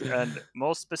Alliance, and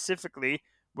most specifically,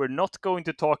 we're not going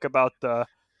to talk about the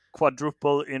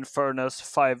quadruple Infernus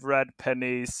 5 red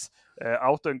pennies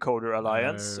autoencoder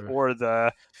Alliance or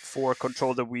the 4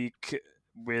 control the weak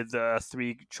with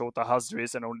 3 Chota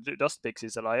Hazris and only Dust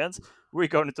Pixies Alliance. We're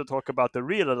going to talk about the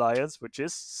real Alliance, which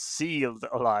is Sealed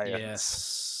Alliance.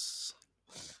 Yes.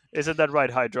 Isn't that right,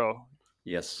 Hydro?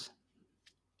 Yes.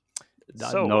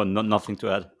 So, no, nothing to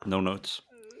add. No notes.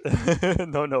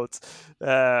 No notes.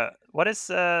 What is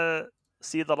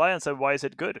Sealed Alliance and why is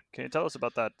it good? Can you tell us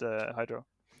about that, Hydro?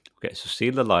 Okay, so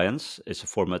Sealed Alliance is a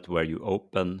format where you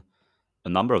open a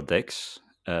number of decks.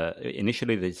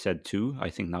 Initially, they said 2. I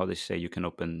think now they say you can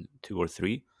open 2 or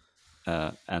 3.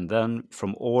 And then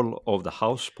from all of the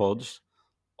house pods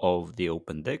of the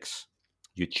open decks,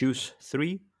 you choose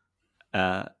 3.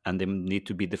 And they need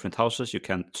to be different houses. You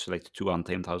can't select 2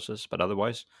 untamed houses, but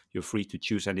otherwise, you're free to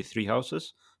choose any 3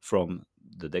 houses from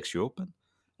the decks you open.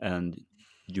 And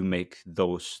you make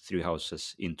those 3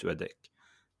 houses into a deck.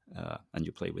 And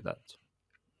you play with that.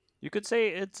 You could say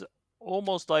it's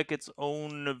almost like its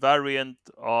own variant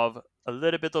of a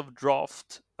little bit of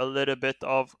draft, a little bit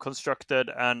of constructed,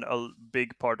 and a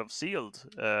big part of sealed,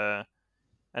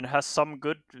 and has some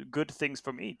good things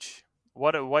from each.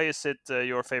 Why is it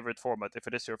your favorite format? If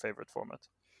it is your favorite format,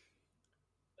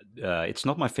 It's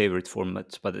not my favorite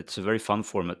format, but it's a very fun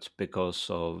format because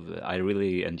of I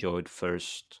really enjoyed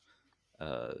first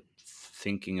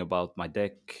thinking about my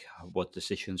deck, what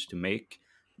decisions to make.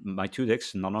 My 2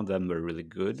 decks, none of them were really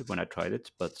good when I tried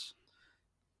it, but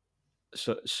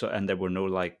so and there were no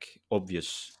like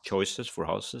obvious choices for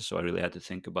houses, so I really had to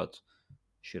think about,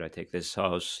 should I take this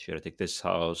house, should I take this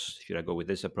house, should I go with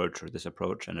this approach or this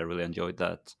approach, and I really enjoyed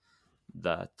that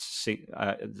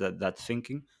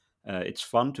thinking. It's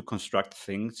fun to construct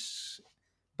things,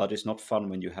 but it's not fun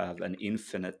when you have an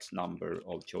infinite number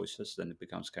of choices. Then it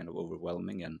becomes kind of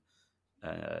overwhelming, and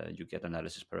you get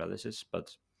analysis paralysis.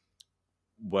 But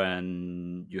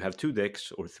when you have 2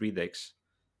 decks or 3 decks,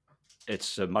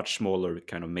 it's a much smaller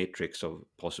kind of matrix of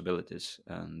possibilities,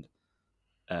 and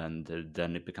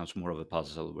then it becomes more of a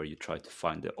puzzle where you try to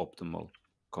find the optimal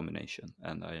combination,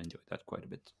 and I enjoy that quite a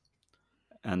bit.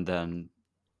 And then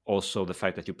also the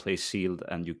fact that you play sealed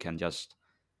and you can just,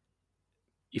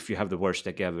 if you have the worst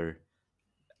deck ever,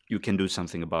 you can do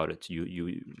something about it.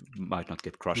 You might not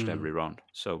get crushed every round.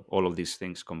 So all of these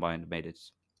things combined made it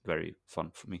very fun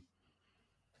for me.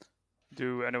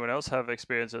 do anyone else have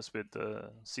experiences with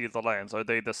Sealed Alliance? Are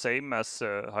they the same as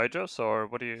Hydros, or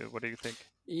what do you think?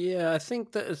 Yeah, I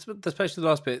think that especially the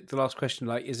last bit, the last question,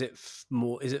 like, is it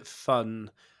more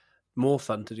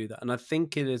fun to do that? And I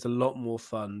think it is a lot more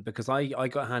fun because I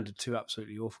got handed 2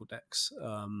 absolutely awful decks.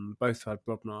 Both had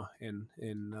Brobnar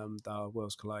in our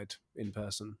Worlds Collide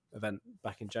in-person event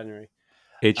back in January.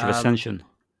 Age of Ascension.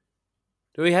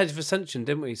 We had Ascension,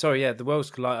 didn't we? Sorry, yeah, the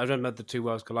Worlds Collide. I remember the 2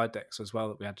 Worlds Collide decks as well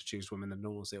that we had to choose from in the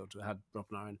normal sealed. It had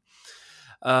Brobnar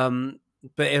in.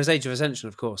 But it was Age of Ascension,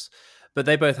 of course. But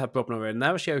they both had Brobnar in. They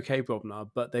were actually okay Brobnar,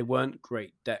 but they weren't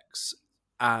great decks.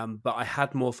 But I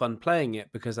had more fun playing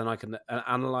it because then I can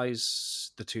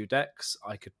analyze the 2 decks.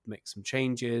 I could make some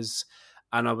changes,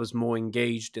 and I was more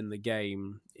engaged in the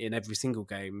game, in every single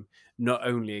game, not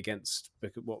only against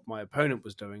what my opponent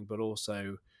was doing, but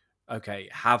also, okay,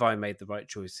 have I made the right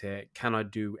choice here? Can I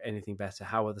do anything better?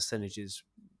 How are the synergies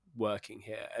working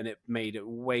here? And it made it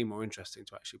way more interesting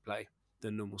to actually play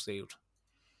than normal sealed.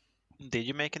 Did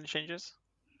you make any changes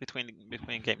between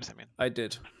games? I mean, I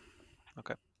did.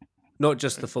 Okay. Not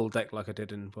just the full deck like I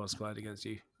did in Worlds Collide against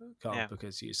you, Carl, Yeah.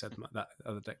 because you said that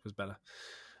other deck was better,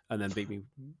 and then beat me.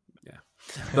 Yeah,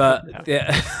 but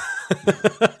yeah,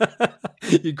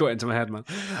 you got into my head, man.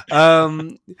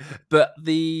 But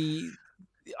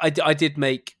I did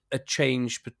make a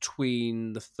change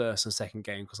between the first and second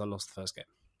game because I lost the first game.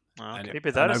 Oh, okay.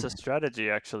 Maybe that is a strategy,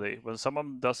 actually. When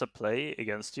someone does a play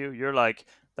against you, you're like,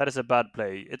 that is a bad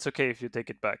play. It's okay if you take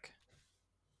it back.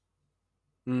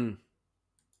 Mm.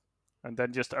 And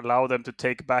then just allow them to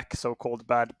take back so-called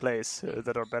bad plays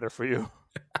that are better for you.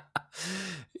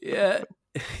 Yeah.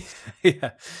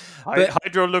 Yeah.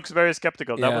 Hydro looks very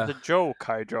skeptical. That was a joke,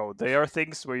 Hydro. They are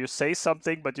things where you say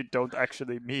something, but you don't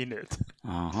actually mean it.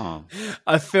 Uh-huh.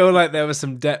 I feel like there was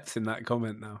some depth in that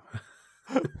comment now.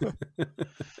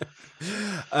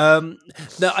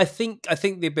 No, I think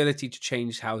the ability to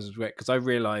change houses work because I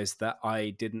realized that I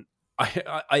didn't.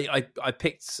 I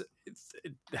picked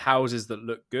houses that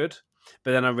look good,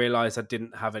 but then I realized I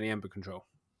didn't have any Ember control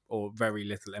or very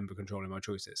little Ember control in my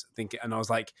choices. And I was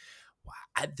like,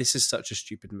 wow, this is such a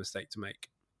stupid mistake to make.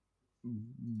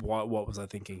 What was I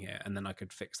thinking here? And then I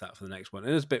could fix that for the next one.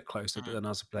 And it was a bit closer, but then I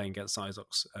was playing against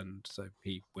Syzox, and so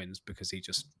he wins because he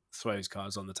just throws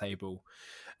cards on the table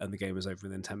and the game is over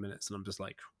within 10 minutes. And I'm just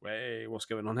like, hey, what's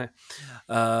going on here?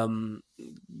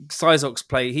 Syzox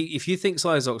if you think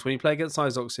Syzox, when you play against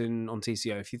Syzox on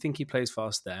TCO, if you think he plays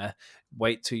fast there,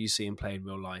 wait till you see him play in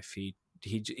real life.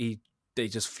 They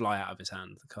just fly out of his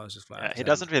hand. The cards just fly out of his hand. He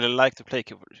doesn't really like to play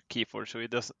Keyforge, so he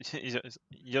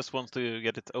just wants to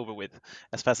get it over with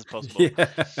as fast as possible. Yeah.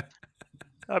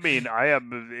 I mean, I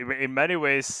am in many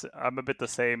ways. I'm a bit the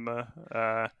same.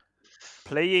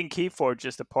 playing Keyforge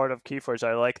is the part of Keyforge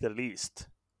I like the least.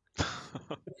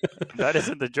 That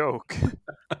isn't the joke.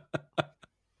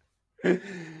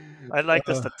 I like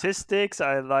the statistics.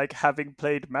 I like having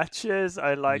played matches.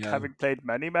 I like having played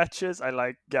many matches. I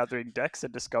like gathering decks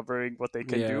and discovering what they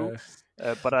can do.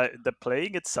 But the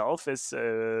playing itself is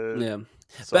But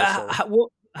so.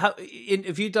 Have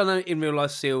you done it in real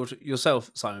life sealed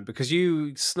yourself, Simon? Because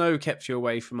Snow kept you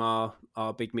away from our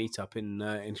big meetup in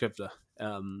Trivda.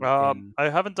 I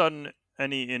haven't done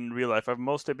any in real life. I've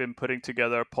mostly been putting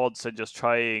together pods and just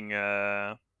trying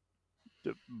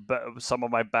some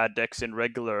of my bad decks in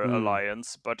regular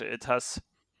Alliance, but it has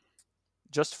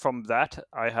just from that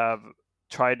I have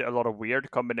tried a lot of weird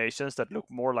combinations that look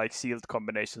more like sealed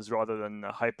combinations rather than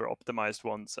hyper optimized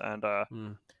ones, and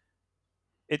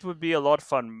it would be a lot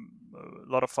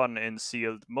of fun in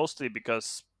sealed, mostly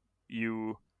because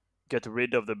you get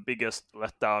rid of the biggest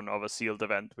letdown of a sealed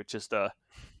event, which is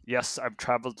yes, I've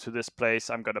traveled to this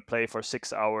place, I'm gonna play for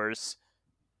 6 hours.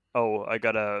 Oh, I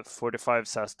got a 45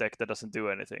 SAS deck that doesn't do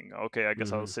anything. Okay, I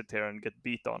guess I'll sit here and get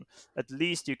beat on. At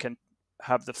least you can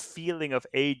have the feeling of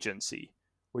agency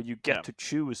where you get to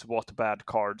choose what bad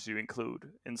cards you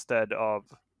include instead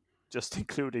of just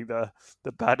including the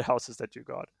bad houses that you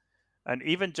got. And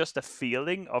even just the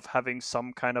feeling of having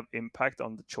some kind of impact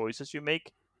on the choices you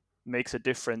make makes a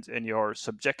difference in your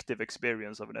subjective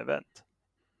experience of an event.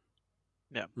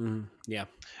 Yeah.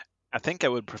 I think I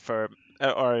would prefer,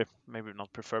 or maybe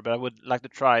not prefer, but I would like to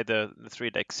try the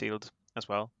 3-deck sealed as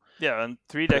well. Yeah, and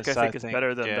 3-deck I think is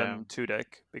better than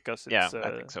 2-deck because it's...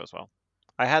 I think so as well.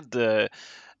 I had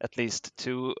at least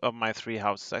 2 of my 3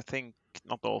 houses. I think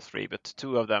not all 3, but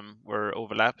 2 of them were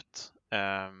overlapped.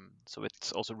 So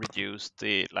it's also reduced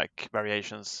the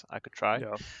variations I could try.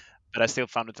 Yeah. But I still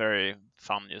found it very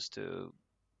fun just to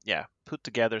put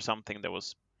together something that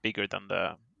was bigger than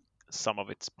the sum of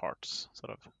its parts,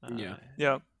 sort of.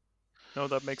 Yeah. No,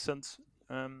 that makes sense.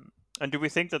 And do we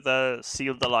think that the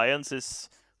Sealed Alliance is,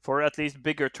 for at least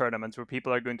bigger tournaments where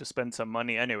people are going to spend some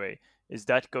money anyway, is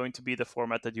that going to be the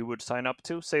format that you would sign up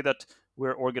to? Say that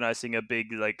we're organizing a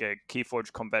big, like a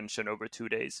Keyforge convention over 2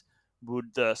 days.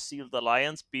 Would the Sealed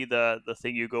Alliance be the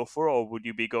thing you go for, or would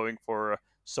you be going for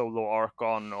Solo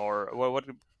Archon, or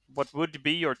what would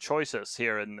be your choices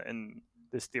here in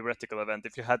this theoretical event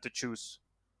if you had to choose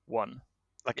one?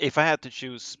 Like if I had to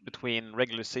choose between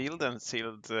regular sealed and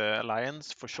sealed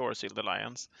alliance, for sure sealed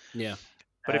alliance. Yeah.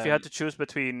 But if you had to choose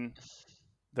between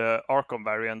the Archon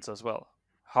variants as well,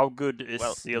 how good is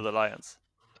sealed alliance?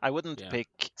 I wouldn't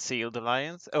pick sealed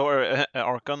alliance or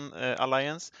Archon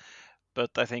alliance, but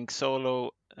I think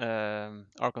solo,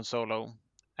 Archon solo,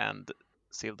 and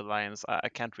sealed alliance, I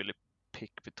can't really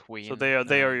pick between. So they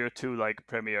are your 2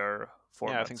 premier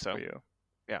formats. Yeah, I think so. For you.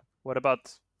 Yeah. What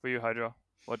about for you, Hydra?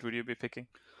 What would you be picking?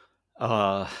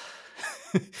 I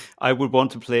would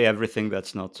want to play everything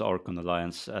that's not Archon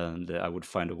Alliance, and I would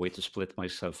find a way to split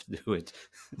myself to do it.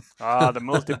 The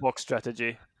multi-box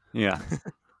strategy. Yeah.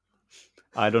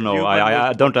 I don't know.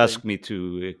 I don't ask me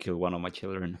to kill one of my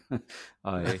children.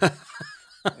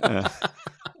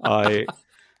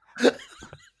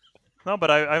 No,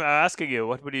 but I'm asking you,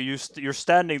 what would you use? You're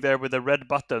standing there with a red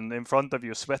button in front of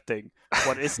you, sweating.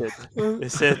 What is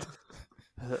it?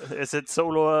 Is it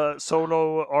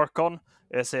solo Archon?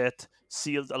 Is it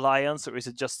sealed alliance, or is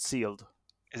it just sealed?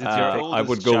 Is it your oldest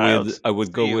I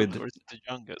would go with. Or is it the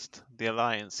youngest? The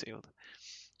alliance sealed.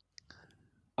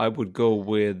 I would go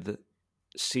with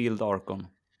sealed Archon.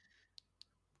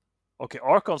 Okay,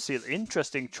 Archon sealed.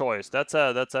 Interesting choice. That's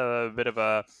a bit of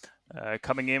a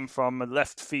coming in from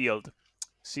left field.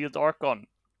 Sealed Archon.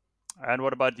 And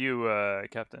what about you,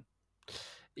 Captain?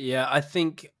 Yeah, I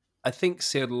think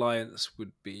sealed alliance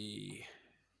would be,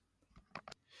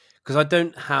 because I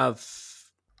don't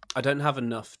have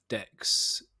enough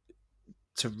decks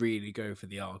to really go for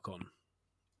the Archon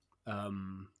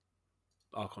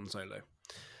solo.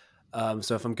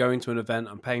 So if I'm going to an event,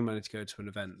 I'm paying money to go to an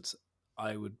event,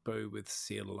 I would go with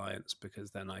sealed alliance,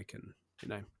 because then I can,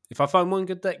 if I find one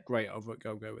good deck, great, I'll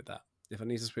go with that. If I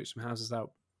need to switch some houses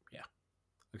out,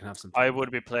 I can have some fun. I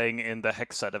would be playing in the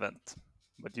Hexad event.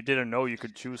 But you didn't know you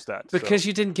could choose that. Because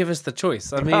you didn't give us the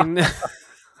choice. I mean,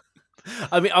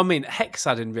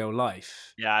 Hexad in real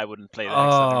life. Yeah, I wouldn't play the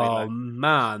Hexad in real life. Oh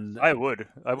man, I would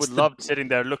love sitting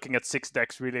there looking at 6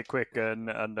 decks really quick and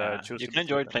choosing. You can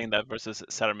enjoy playing that versus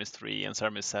Ceramis 3 and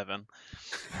Ceramis 7.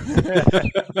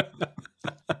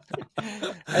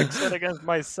 Hexad against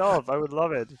myself, I would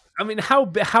love it. I mean,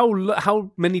 how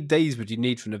many days would you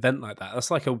need for an event like that?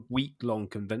 That's like a week-long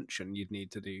convention you'd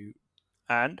need to do.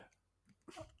 And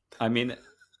I mean,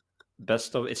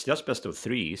 it's just best of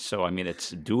 3, so I mean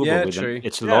it's doable. Yeah, with true.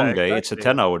 it's a Yeah, long day. It's a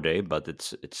exactly. 10-hour day, but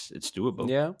it's doable.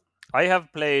 Yeah. I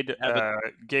have played Yeah,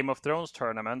 but- Game of Thrones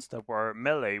tournaments that were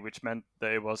melee, which meant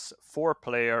that it was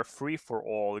 4-player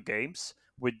free-for-all games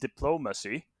with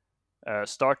diplomacy,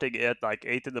 starting at like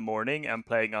 8 in the morning and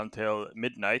playing until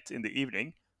midnight in the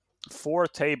evening. 4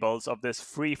 tables of this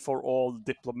free-for-all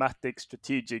diplomatic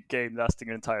strategic game lasting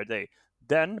an entire day.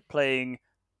 Then playing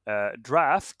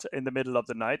draft in the middle of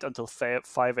the night until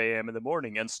 5 a.m. in the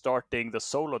morning and starting the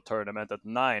solo tournament at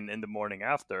 9 in the morning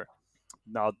after.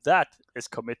 Now that is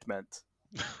commitment.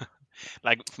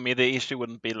 Like for me, the issue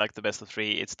wouldn't be like the best of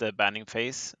 3. It's the banning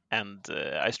phase, and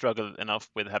I struggle enough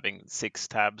with having 6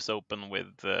 tabs open with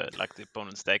like the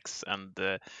opponent's decks and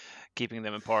keeping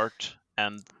them apart,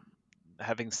 and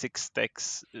having 6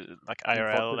 decks like front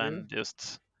IRL of you? and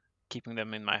just keeping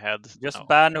them in my head. Just No.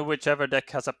 ban whichever deck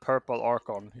has a purple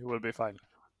Archon. You will be fine.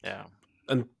 Yeah,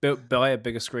 And buy a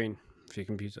bigger screen for your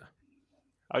computer.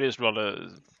 I just roll a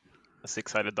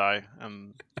 6-sided die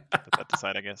and put that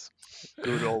aside, I guess.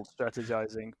 Good old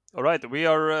strategizing. All right, we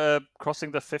are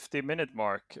crossing the 50-minute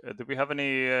mark. Do we have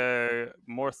any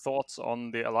more thoughts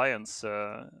on the alliance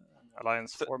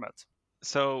format?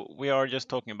 So we are just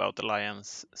talking about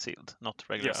Alliance sealed, not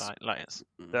regular Yes. Alliance.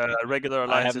 The regular I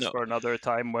alliance have is no- for another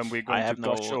time when we're going to have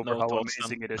gush no- over no how thoughts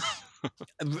amazing then. it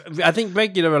is. I think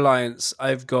regular alliance.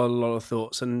 I've got a lot of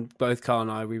thoughts, and both Carl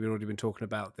and I, we've already been talking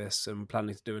about this and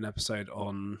planning to do an episode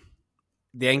on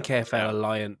the NKFL Yeah.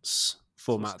 alliance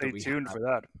format. Stay that we tuned have. for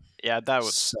that. Yeah, that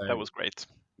So- was great.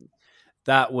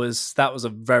 That was a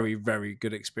very, very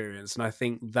good experience, and I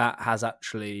think that has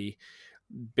actually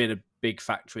been a big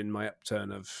factor in my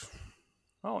upturn of.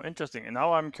 Oh, interesting. And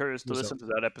now I'm curious to Result. listen to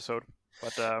that episode.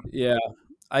 But Yeah,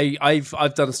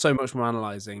 I've done so much more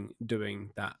analyzing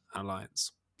doing that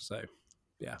alliance. So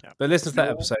yeah. But listen to that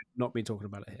No. episode, not me talking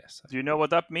about it here. So. do you know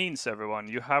what that means, everyone?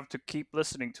 You have to keep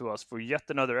listening to us for yet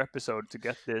another episode to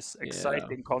get this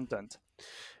exciting content.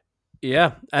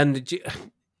 Yeah, and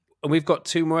we've got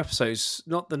 2 more episodes.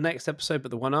 Not the next episode,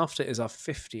 but the one after is our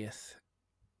 50th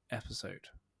episode.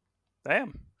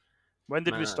 Damn. When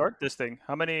did we Man. start this thing?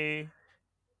 How many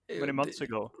months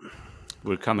ago?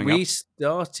 We're coming We up.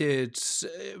 started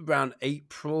around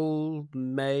April,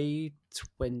 May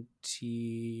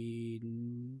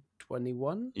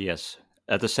 2021. Yes,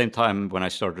 at the same time when I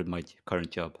started my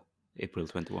current job, April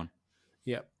 21.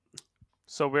 Yeah.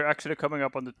 So we're actually coming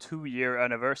up on the 2-year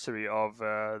anniversary of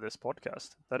this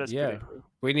podcast. That is pretty cool.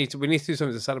 We need to do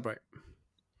something to celebrate.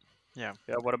 Yeah,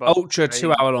 what about Ultra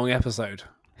 2-hour-long episode.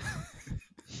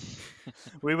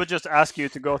 We would just ask you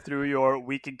to go through your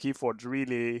week in Keyforge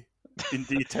really in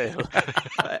detail.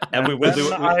 And we will do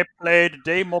Then I played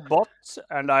Demobot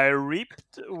and I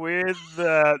reaped with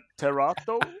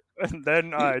Terrato, and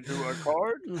then I drew a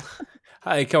card.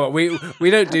 Hey, come on. We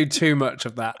don't do too much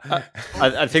of that.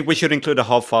 I think we should include a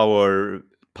half-hour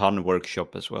pun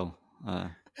workshop as well.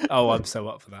 Oh, I'm so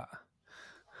up for that.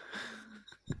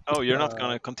 Oh, you're not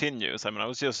gonna continue, Simon. I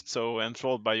was just so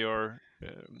enthralled by your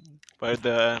by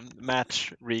the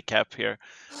match recap here.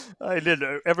 I did.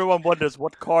 Everyone wonders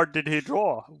what card did he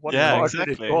draw? What Yeah, card did he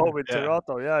exactly. draw with Yeah.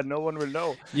 Terrato? Yeah, no one will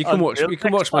know. You can watch. Until You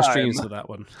can next watch my time. streams for that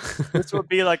one. This will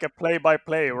be like a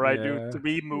play-by-play where I do Yeah.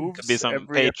 3 moves. Could be some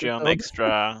every Patreon episode.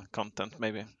 extra content,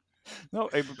 maybe. No,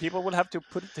 people will have to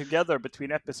put it together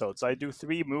between episodes. I do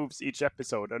 3 moves each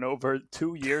episode, and over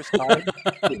 2 years' time,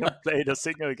 we have played a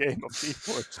single game of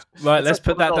Keyforge. Right, It's let's like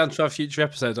put one of that down those- to our future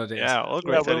episodes ideas. Yeah, all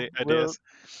great we'll- ideas.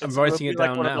 I'm writing It'll it be like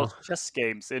down one now. of those chess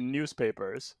games in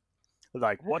newspapers.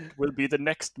 Like, what will be the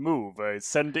next move?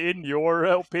 Send in your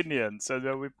opinions, and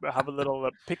then we have a little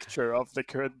picture of the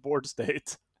current board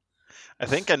state. I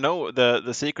think I know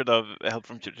the secret of Help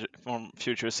from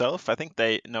Future Self. I think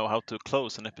they know how to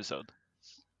close an episode.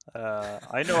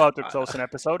 I know how to close an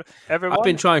episode. Everyone, I've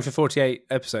been trying for 48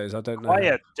 episodes. I don't know.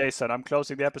 quiet, Jason. I'm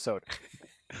closing the episode.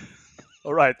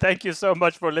 All right. Thank you so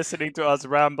much for listening to us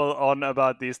ramble on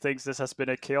about these things. This has been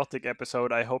a chaotic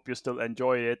episode. I hope you still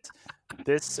enjoy it.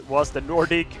 This was the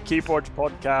Nordic Keyforge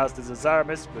podcast. This is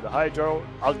Zaramis with Hydro,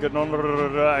 Algernon,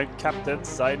 and Captain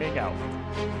signing out.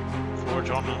 For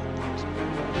John.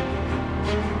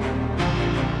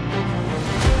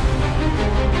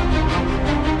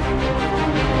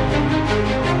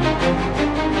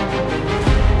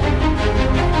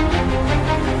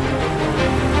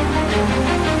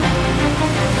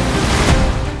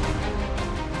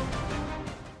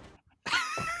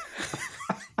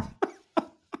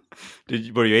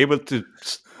 Were you able to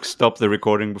stop the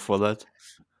recording before that?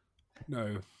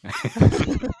 No.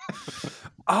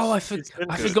 Oh, I It's been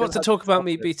I good. forgot to Good. talk about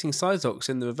me beating Sizox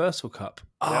in the Reversal Cup.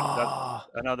 Yeah, Ah,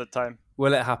 another time.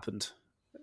 well, it happened.